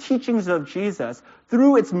gospel, the teachings of Jesus,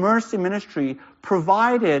 through its mercy ministry,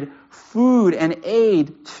 provided food and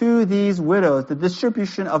aid to these widows, the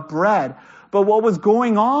distribution of bread. But what was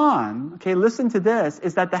going on, okay, listen to this,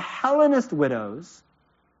 is that the Hellenist widows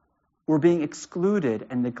were being excluded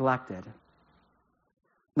and neglected.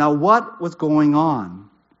 Now, what was going on?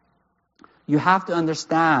 You have to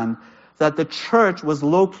understand that the church was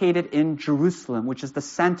located in Jerusalem, which is the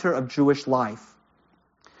center of Jewish life.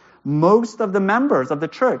 Most of the members of the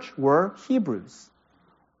church were Hebrews.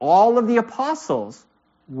 All of the apostles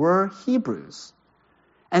were Hebrews.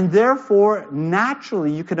 And therefore,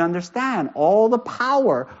 naturally, you could understand all the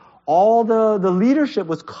power, all the leadership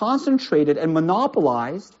was concentrated and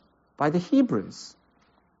monopolized by the Hebrews.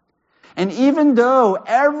 And even though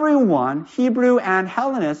everyone, Hebrew and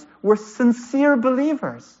Hellenist, were sincere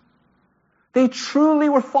believers, they truly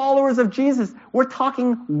were followers of Jesus. We're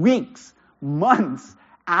talking weeks, months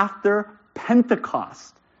after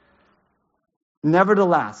Pentecost.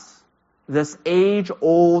 Nevertheless, this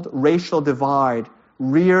age-old racial divide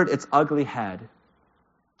reared its ugly head.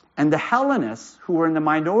 And the Hellenists, who were in the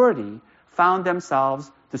minority, found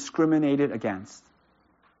themselves discriminated against.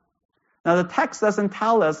 Now, the text doesn't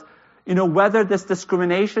tell us whether this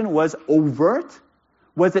discrimination was overt,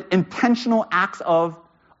 was it intentional acts of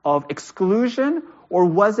exclusion, or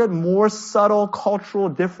was it more subtle cultural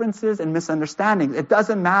differences and misunderstandings? It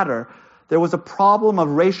doesn't matter. There was a problem of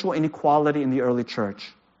racial inequality in the early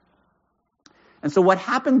church. And so what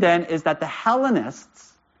happened then is that the Hellenist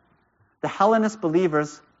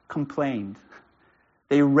believers complained.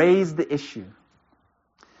 They raised the issue.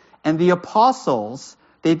 And the apostles,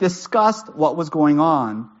 they discussed what was going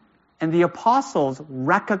on. And the apostles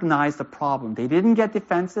recognized the problem. They didn't get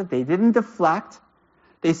defensive. They didn't deflect.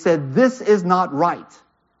 They said, this is not right.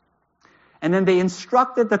 And then they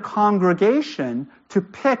instructed the congregation to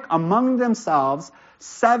pick among themselves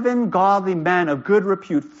 7 godly men of good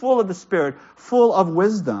repute, full of the Spirit, full of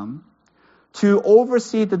wisdom, to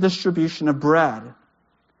oversee the distribution of bread.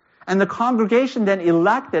 And the congregation then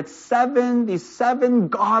elected these seven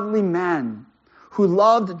godly men who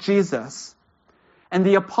loved Jesus. And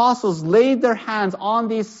the apostles laid their hands on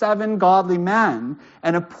these 7 godly men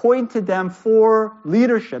and appointed them for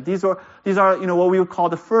leadership. These are what we would call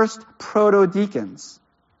the first proto-deacons.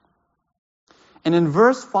 And in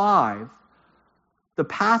verse 5, the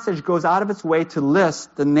passage goes out of its way to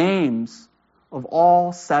list the names of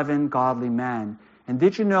all 7 godly men. And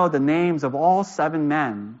did you know the names of all 7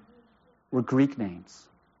 men were Greek names?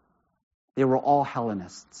 They were all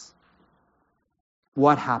Hellenists.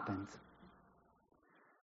 What happened?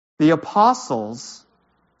 The apostles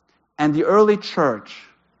and the early church,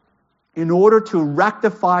 in order to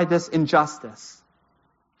rectify this injustice,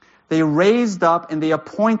 they raised up and they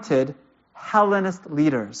appointed Hellenist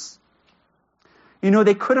leaders.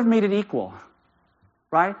 They could have made it equal,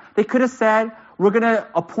 right? They could have said, we're going to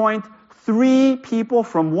appoint 3 people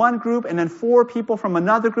from one group and then 4 people from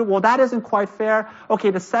another group. Well, that isn't quite fair.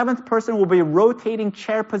 Okay, the 7th person will be rotating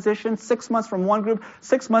chair position, 6 months from one group,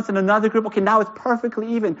 6 months in another group. Okay, now it's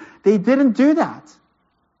perfectly even. They didn't do that.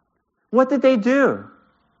 What did they do?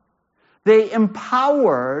 They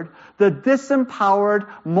empowered the disempowered,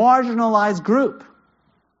 marginalized group.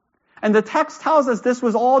 And the text tells us this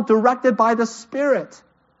was all directed by the Spirit.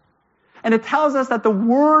 And it tells us that the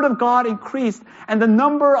Word of God increased and the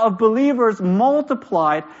number of believers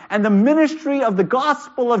multiplied and the ministry of the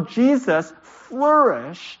gospel of Jesus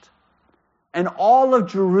flourished. And all of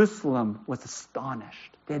Jerusalem was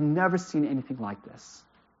astonished. They had never seen anything like this.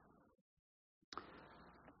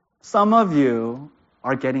 Some of you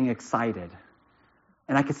are getting excited.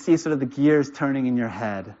 And I can see sort of the gears turning in your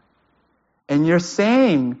head. And you're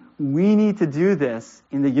saying, we need to do this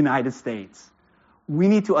in the United States. We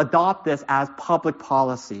need to adopt this as public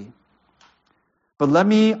policy. But let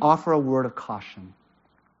me offer a word of caution.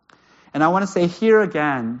 And I want to say here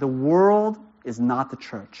again, the world is not the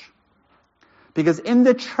church. Because in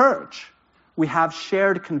the church, we have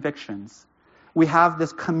shared convictions. We have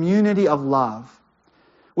this community of love,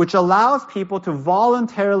 which allows people to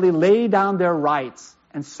voluntarily lay down their rights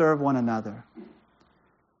and serve one another.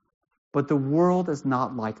 But the world is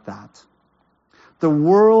not like that. The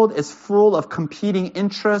world is full of competing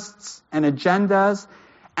interests and agendas,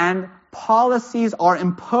 and policies are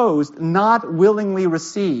imposed, not willingly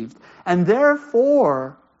received. And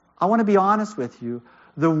therefore, I want to be honest with you,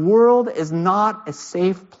 the world is not a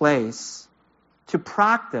safe place to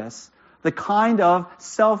practice the kind of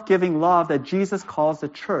self-giving love that Jesus calls the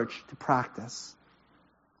church to practice.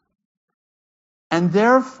 And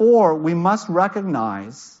therefore, we must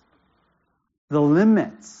recognize the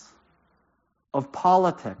limits of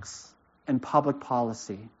politics and public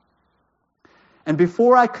policy. And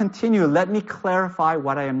before I continue, let me clarify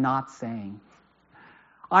what I am not saying.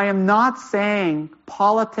 I am not saying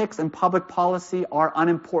politics and public policy are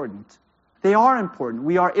unimportant. They are important.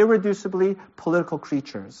 We are irreducibly political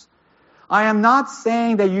creatures. I am not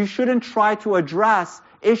saying that you shouldn't try to address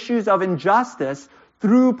issues of injustice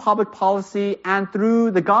through public policy and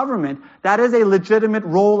through the government. That is a legitimate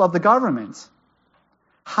role of the government.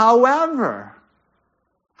 However,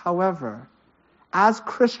 as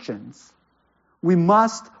Christians, we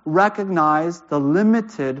must recognize the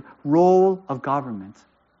limited role of government.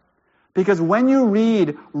 Because when you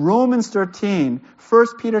read Romans 13, 1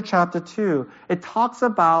 Peter chapter 2, it talks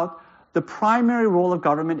about the primary role of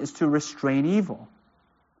government is to restrain evil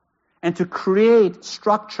and to create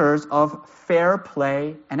structures of fair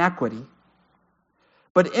play and equity.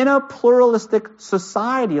 But in a pluralistic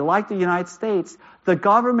society like the United States, the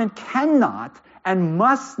government cannot and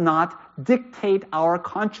must not dictate our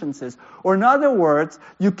consciences. Or in other words,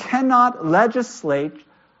 you cannot legislate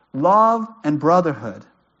love and brotherhood.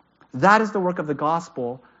 That is the work of the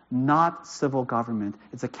gospel, not civil government.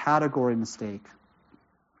 It's a category mistake.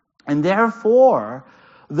 And therefore,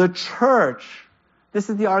 the church, this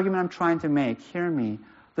is the argument I'm trying to make, hear me,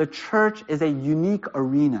 the church is a unique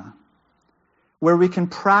arena where we can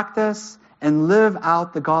practice and live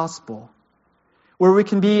out the gospel, where we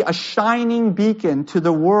can be a shining beacon to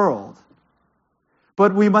the world.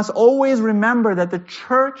 But we must always remember that the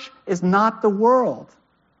church is not the world.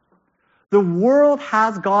 The world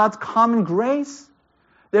has God's common grace.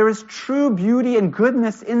 There is true beauty and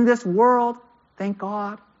goodness in this world, thank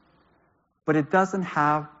God. But it doesn't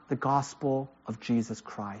have the gospel of Jesus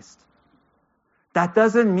Christ. That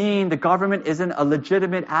doesn't mean the government isn't a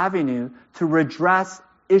legitimate avenue to redress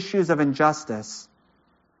issues of injustice,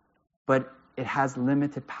 but it has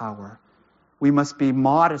limited power. We must be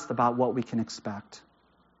modest about what we can expect.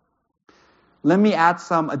 Let me add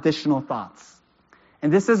some additional thoughts.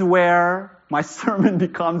 And this is where my sermon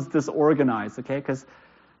becomes disorganized, okay? Because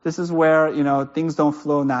this is where, things don't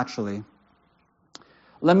flow naturally.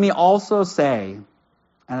 Let me also say,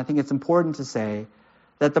 and I think it's important to say,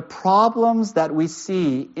 that the problems that we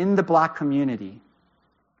see in the Black community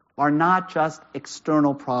are not just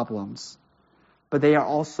external problems, but they are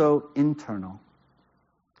also internal.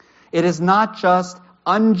 It is not just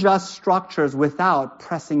unjust structures without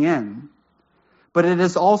pressing in, but it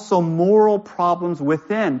is also moral problems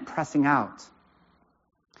within pressing out.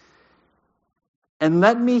 And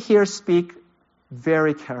let me here speak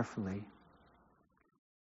very carefully.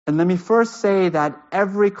 And let me first say that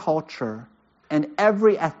every culture and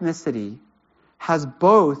every ethnicity has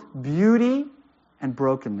both beauty and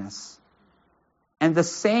brokenness. And the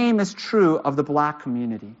same is true of the Black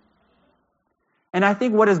community. And I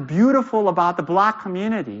think what is beautiful about the Black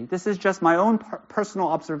community, this is just my own personal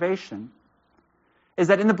observation, is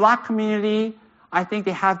that in the Black community, I think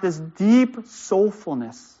they have this deep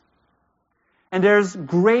soulfulness. And there's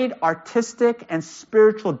great artistic and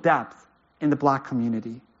spiritual depth in the Black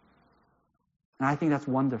community. And I think that's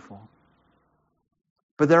wonderful.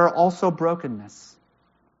 But there are also brokenness.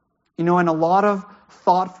 And a lot of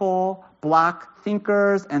thoughtful Black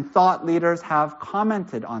thinkers and thought leaders have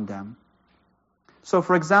commented on them. So,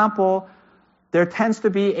 for example, there tends to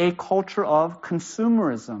be a culture of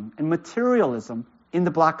consumerism and materialism in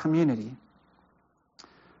the Black community.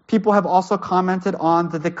 People have also commented on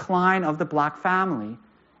the decline of the Black family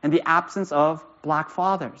and the absence of Black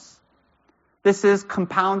fathers. This is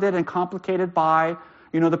compounded and complicated by,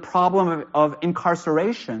 the problem of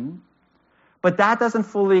incarceration, but that doesn't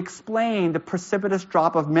fully explain the precipitous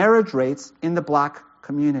drop of marriage rates in the Black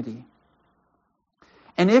community.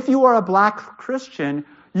 And if you are a Black Christian,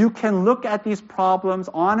 you can look at these problems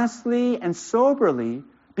honestly and soberly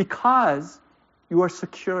because you are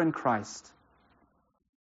secure in Christ.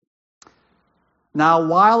 Now,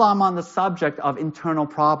 while I'm on the subject of internal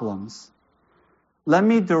problems, let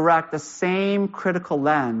me direct the same critical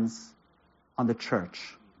lens on the church.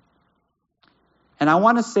 And I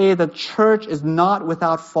want to say the church is not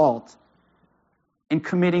without fault in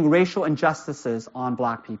committing racial injustices on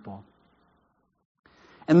Black people.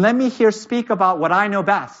 And let me here speak about what I know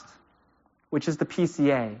best, which is the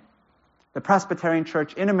PCA, the Presbyterian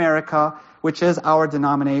Church in America, which is our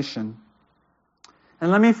denomination.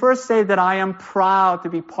 And let me first say that I am proud to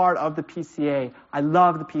be part of the PCA. I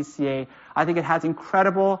love the PCA. I think it has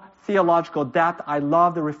incredible theological depth. I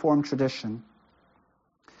love the Reformed tradition.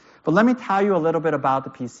 But let me tell you a little bit about the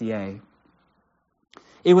PCA.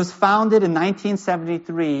 It was founded in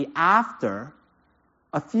 1973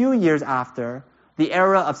 a few years after, the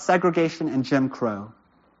era of segregation and Jim Crow.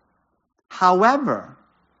 However,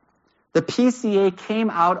 the PCA came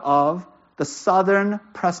out of the Southern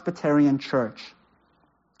Presbyterian Church.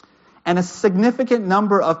 And a significant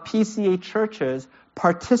number of PCA churches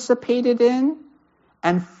participated in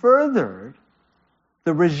and furthered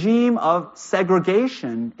the regime of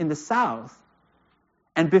segregation in the South,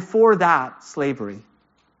 and before that, slavery.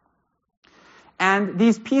 And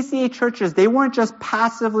these PCA churches, they weren't just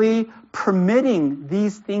passively permitting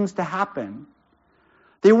these things to happen.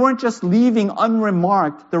 They weren't just leaving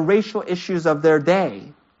unremarked the racial issues of their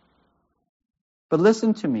day. But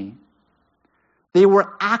listen to me. They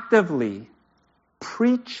were actively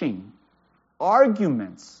preaching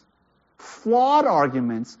arguments, flawed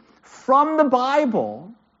arguments from the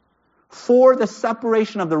Bible for the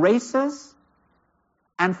separation of the races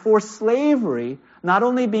and for slavery not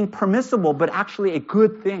only being permissible, but actually a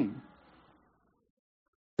good thing.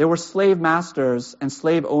 There were slave masters and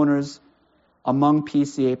slave owners among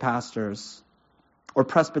PCA pastors or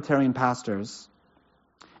Presbyterian pastors.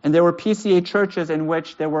 And there were PCA churches in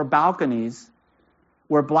which there were balconies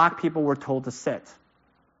where Black people were told to sit,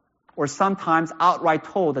 or sometimes outright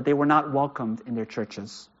told that they were not welcomed in their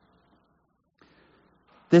churches.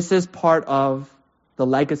 This is part of the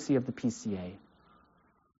legacy of the PCA.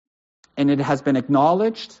 And it has been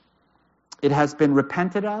acknowledged. It has been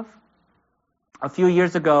repented of. A few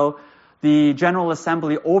years ago, the General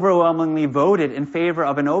Assembly overwhelmingly voted in favor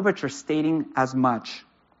of an overture stating as much.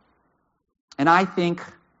 And I think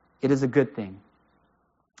it is a good thing.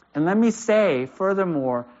 And let me say,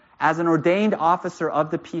 furthermore, as an ordained officer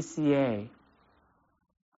of the PCA,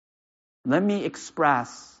 let me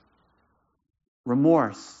express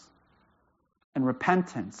remorse and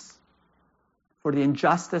repentance for the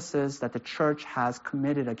injustices that the church has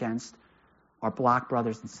committed against our Black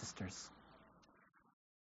brothers and sisters.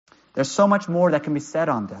 There's so much more that can be said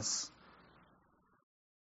on this.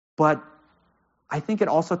 But I think it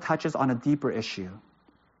also touches on a deeper issue.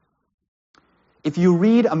 If you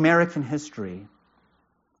read American history,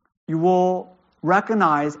 you will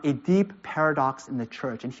recognize a deep paradox in the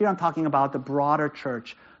church. And here I'm talking about the broader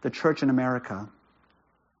church, the church in America.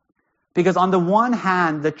 Because on the one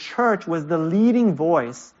hand, the church was the leading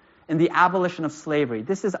voice in the abolition of slavery.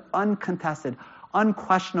 This is uncontested,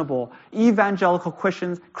 unquestionable. Evangelical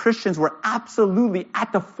Christians were absolutely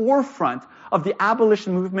at the forefront of the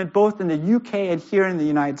abolition movement, both in the UK and here in the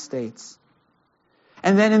United States.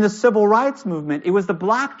 And then in the civil rights movement, it was the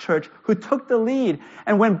Black church who took the lead.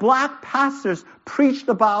 And when Black pastors preached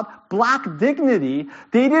about Black dignity,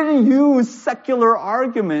 they didn't use secular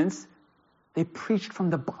arguments. They preached from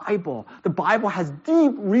the Bible. The Bible has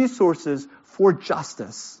deep resources for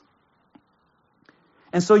justice.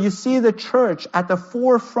 And so you see the church at the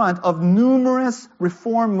forefront of numerous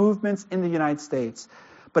reform movements in the United States.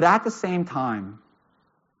 But at the same time,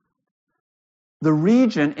 the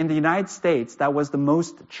region in the United States that was the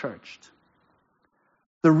most churched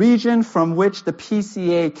the region from which the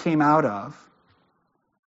PCA came out of,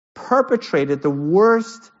 perpetrated the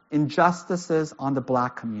worst injustices on the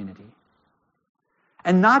black community.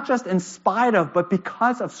 And not just in spite of, but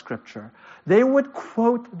because of Scripture. They would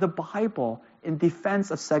quote the Bible in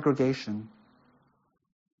defense of segregation.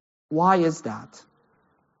 Why is that?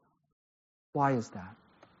 Why is that?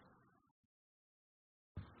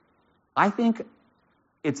 I think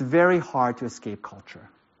it's very hard to escape culture.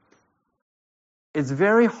 It's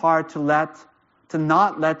very hard to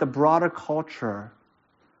not let the broader culture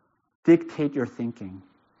dictate your thinking.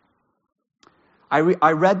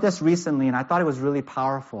 I read this recently and I thought it was really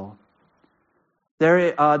powerful.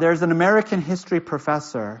 There's an American history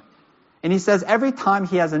professor, and he says every time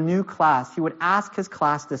he has a new class, he would ask his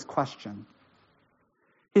class this question.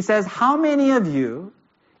 He says, how many of you,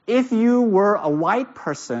 if you were a white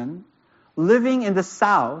person living in the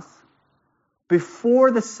South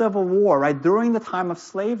before the Civil War, right, during the time of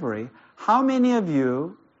slavery, how many of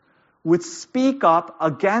you would speak up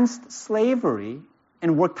against slavery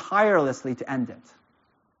and work tirelessly to end it?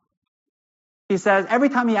 He says, every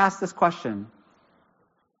time he asks this question,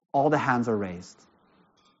 all the hands are raised.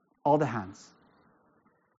 All the hands.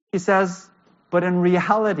 He says, but in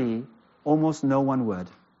reality, almost no one would.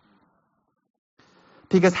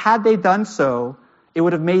 Because had they done so, it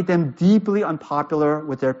would have made them deeply unpopular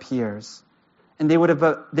with their peers. And they would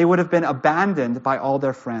have been abandoned by all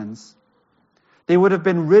their friends. They would have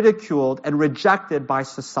been ridiculed and rejected by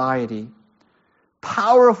society.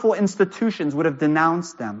 Powerful institutions would have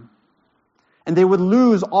denounced them. And they would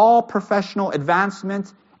lose all professional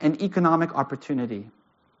advancement and economic opportunity.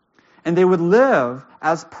 And they would live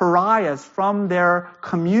as pariahs from their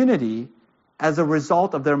community as a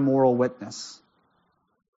result of their moral witness.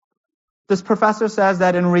 This professor says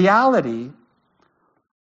that in reality,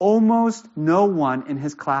 almost no one in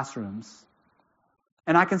his classrooms,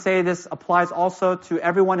 and I can say this applies also to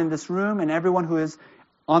everyone in this room and everyone who is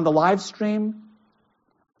on the live stream,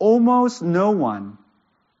 almost no one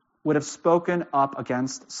would have spoken up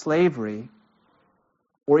against slavery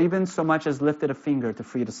or even so much as lifted a finger to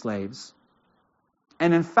free the slaves.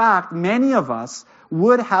 And in fact, many of us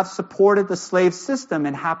would have supported the slave system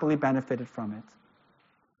and happily benefited from it.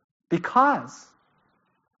 Because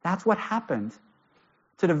that's what happened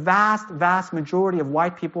to the vast, vast majority of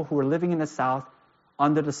white people who were living in the South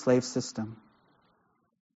under the slave system.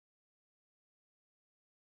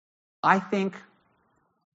 I think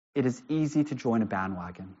it is easy to join a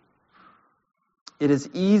bandwagon. It is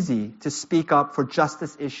easy to speak up for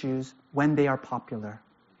justice issues when they are popular,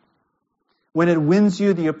 when it wins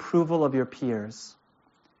you the approval of your peers,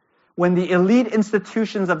 when the elite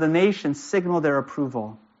institutions of the nation signal their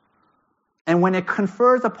approval, and when it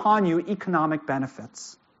confers upon you economic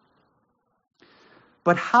benefits.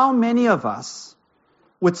 But how many of us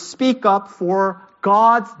would speak up for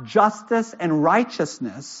God's justice and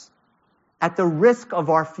righteousness at the risk of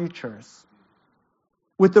our futures,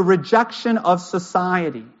 with the rejection of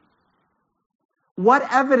society? What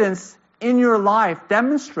evidence in your life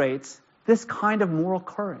demonstrates this kind of moral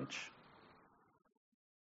courage?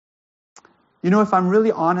 You know, if I'm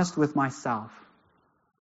really honest with myself,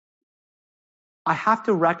 I have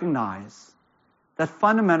to recognize that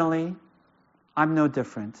fundamentally, I'm no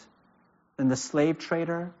different than the slave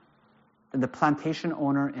trader and the plantation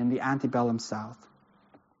owner in the antebellum South.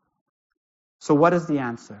 So what is the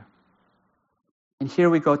answer? And here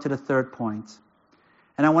we go to the third point.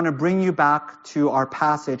 And I want to bring you back to our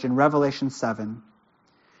passage in Revelation 7,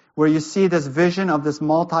 where you see this vision of this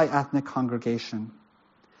multi-ethnic congregation.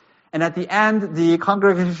 And at the end, the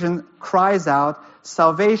congregation cries out,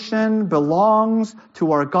 salvation belongs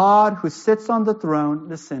to our God who sits on the throne,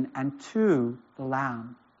 listen, and to the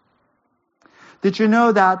Lamb. Did you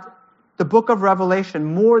know that the book of Revelation,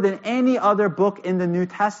 more than any other book in the New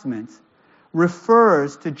Testament,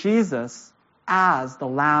 refers to Jesus as the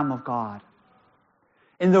Lamb of God?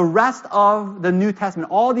 In the rest of the New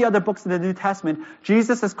Testament, all the other books in the New Testament,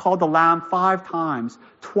 Jesus is called the Lamb 5 times.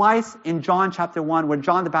 Twice in John chapter 1, where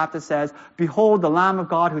John the Baptist says, behold, the Lamb of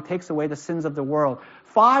God who takes away the sins of the world.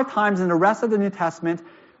 5 times in the rest of the New Testament,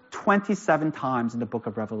 27 times in the book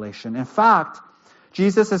of Revelation. In fact,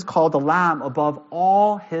 Jesus is called the Lamb above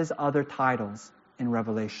all his other titles in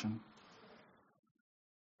Revelation.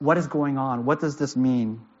 What is going on? What does this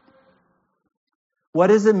mean? What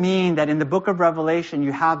does it mean that in the book of Revelation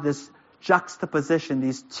you have this juxtaposition,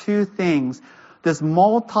 these two things, this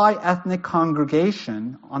multi-ethnic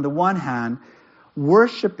congregation on the one hand,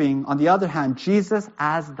 worshiping on the other hand Jesus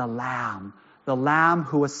as the Lamb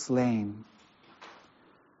who was slain?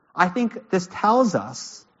 I think this tells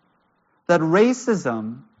us that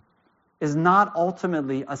racism is not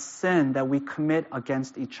ultimately a sin that we commit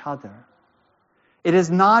against each other. It is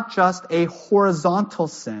not just a horizontal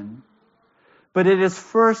sin, but it is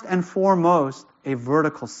first and foremost a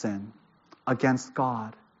vertical sin against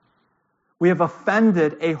God. We have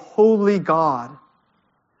offended a holy God,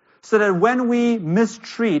 so that when we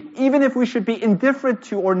mistreat, even if we should be indifferent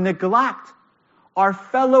to or neglect our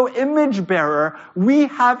fellow image bearer, we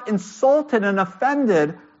have insulted and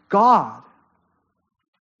offended God.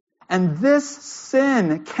 And this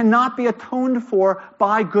sin cannot be atoned for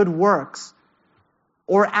by good works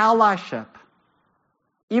or allyship.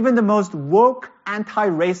 Even the most woke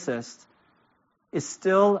anti-racist is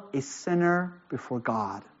still a sinner before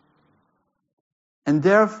God. And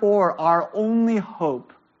therefore, our only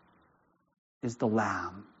hope is the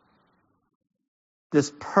Lamb.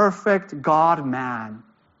 This perfect God-man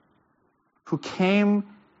who came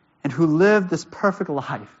and who lived this perfect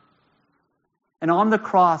life. And on the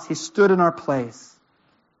cross, he stood in our place.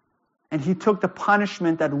 And he took the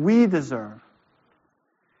punishment that we deserve.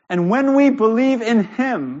 And when we believe in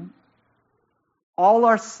him, all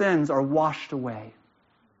our sins are washed away.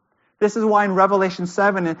 This is why in Revelation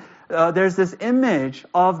 7, there's this image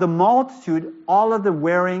of the multitude, all of them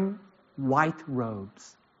wearing white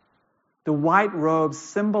robes. The white robe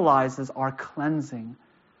symbolizes our cleansing,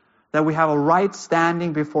 that we have a right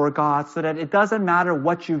standing before God, so that it doesn't matter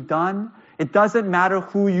what you've done, it doesn't matter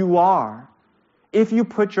who you are. If you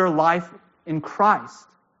put your life in Christ,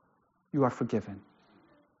 you are forgiven.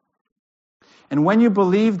 And when you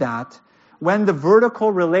believe that, when the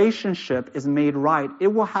vertical relationship is made right, it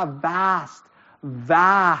will have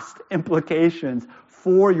vast implications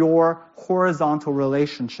for your horizontal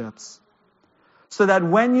relationships. So that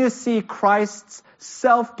when you see Christ's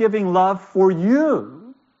self-giving love for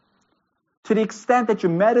you, to the extent that you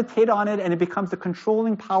meditate on it and it becomes the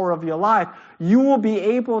controlling power of your life, you will be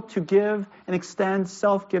able to give and extend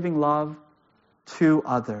self-giving love to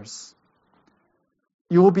others.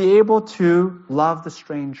 You will be able to love the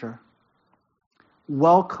stranger,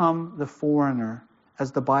 welcome the foreigner,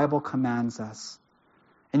 as the Bible commands us.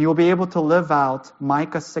 And you will be able to live out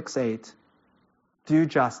Micah 6:8, do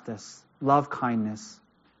justice, love kindness,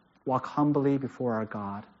 walk humbly before our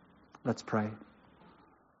God. Let's pray.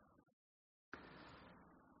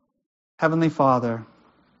 Heavenly Father,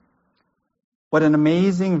 what an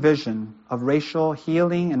amazing vision of racial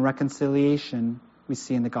healing and reconciliation we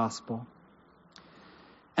see in the gospel.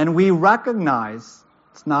 And we recognize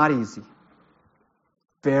it's not easy.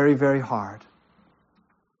 Very, very hard.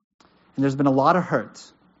 And there's been a lot of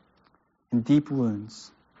hurt and deep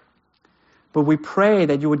wounds. But we pray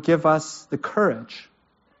that you would give us the courage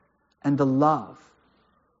and the love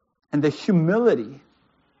and the humility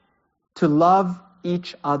to love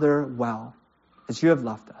each other well, as you have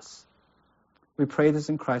loved us. We pray this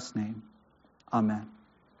in Christ's name. Amen.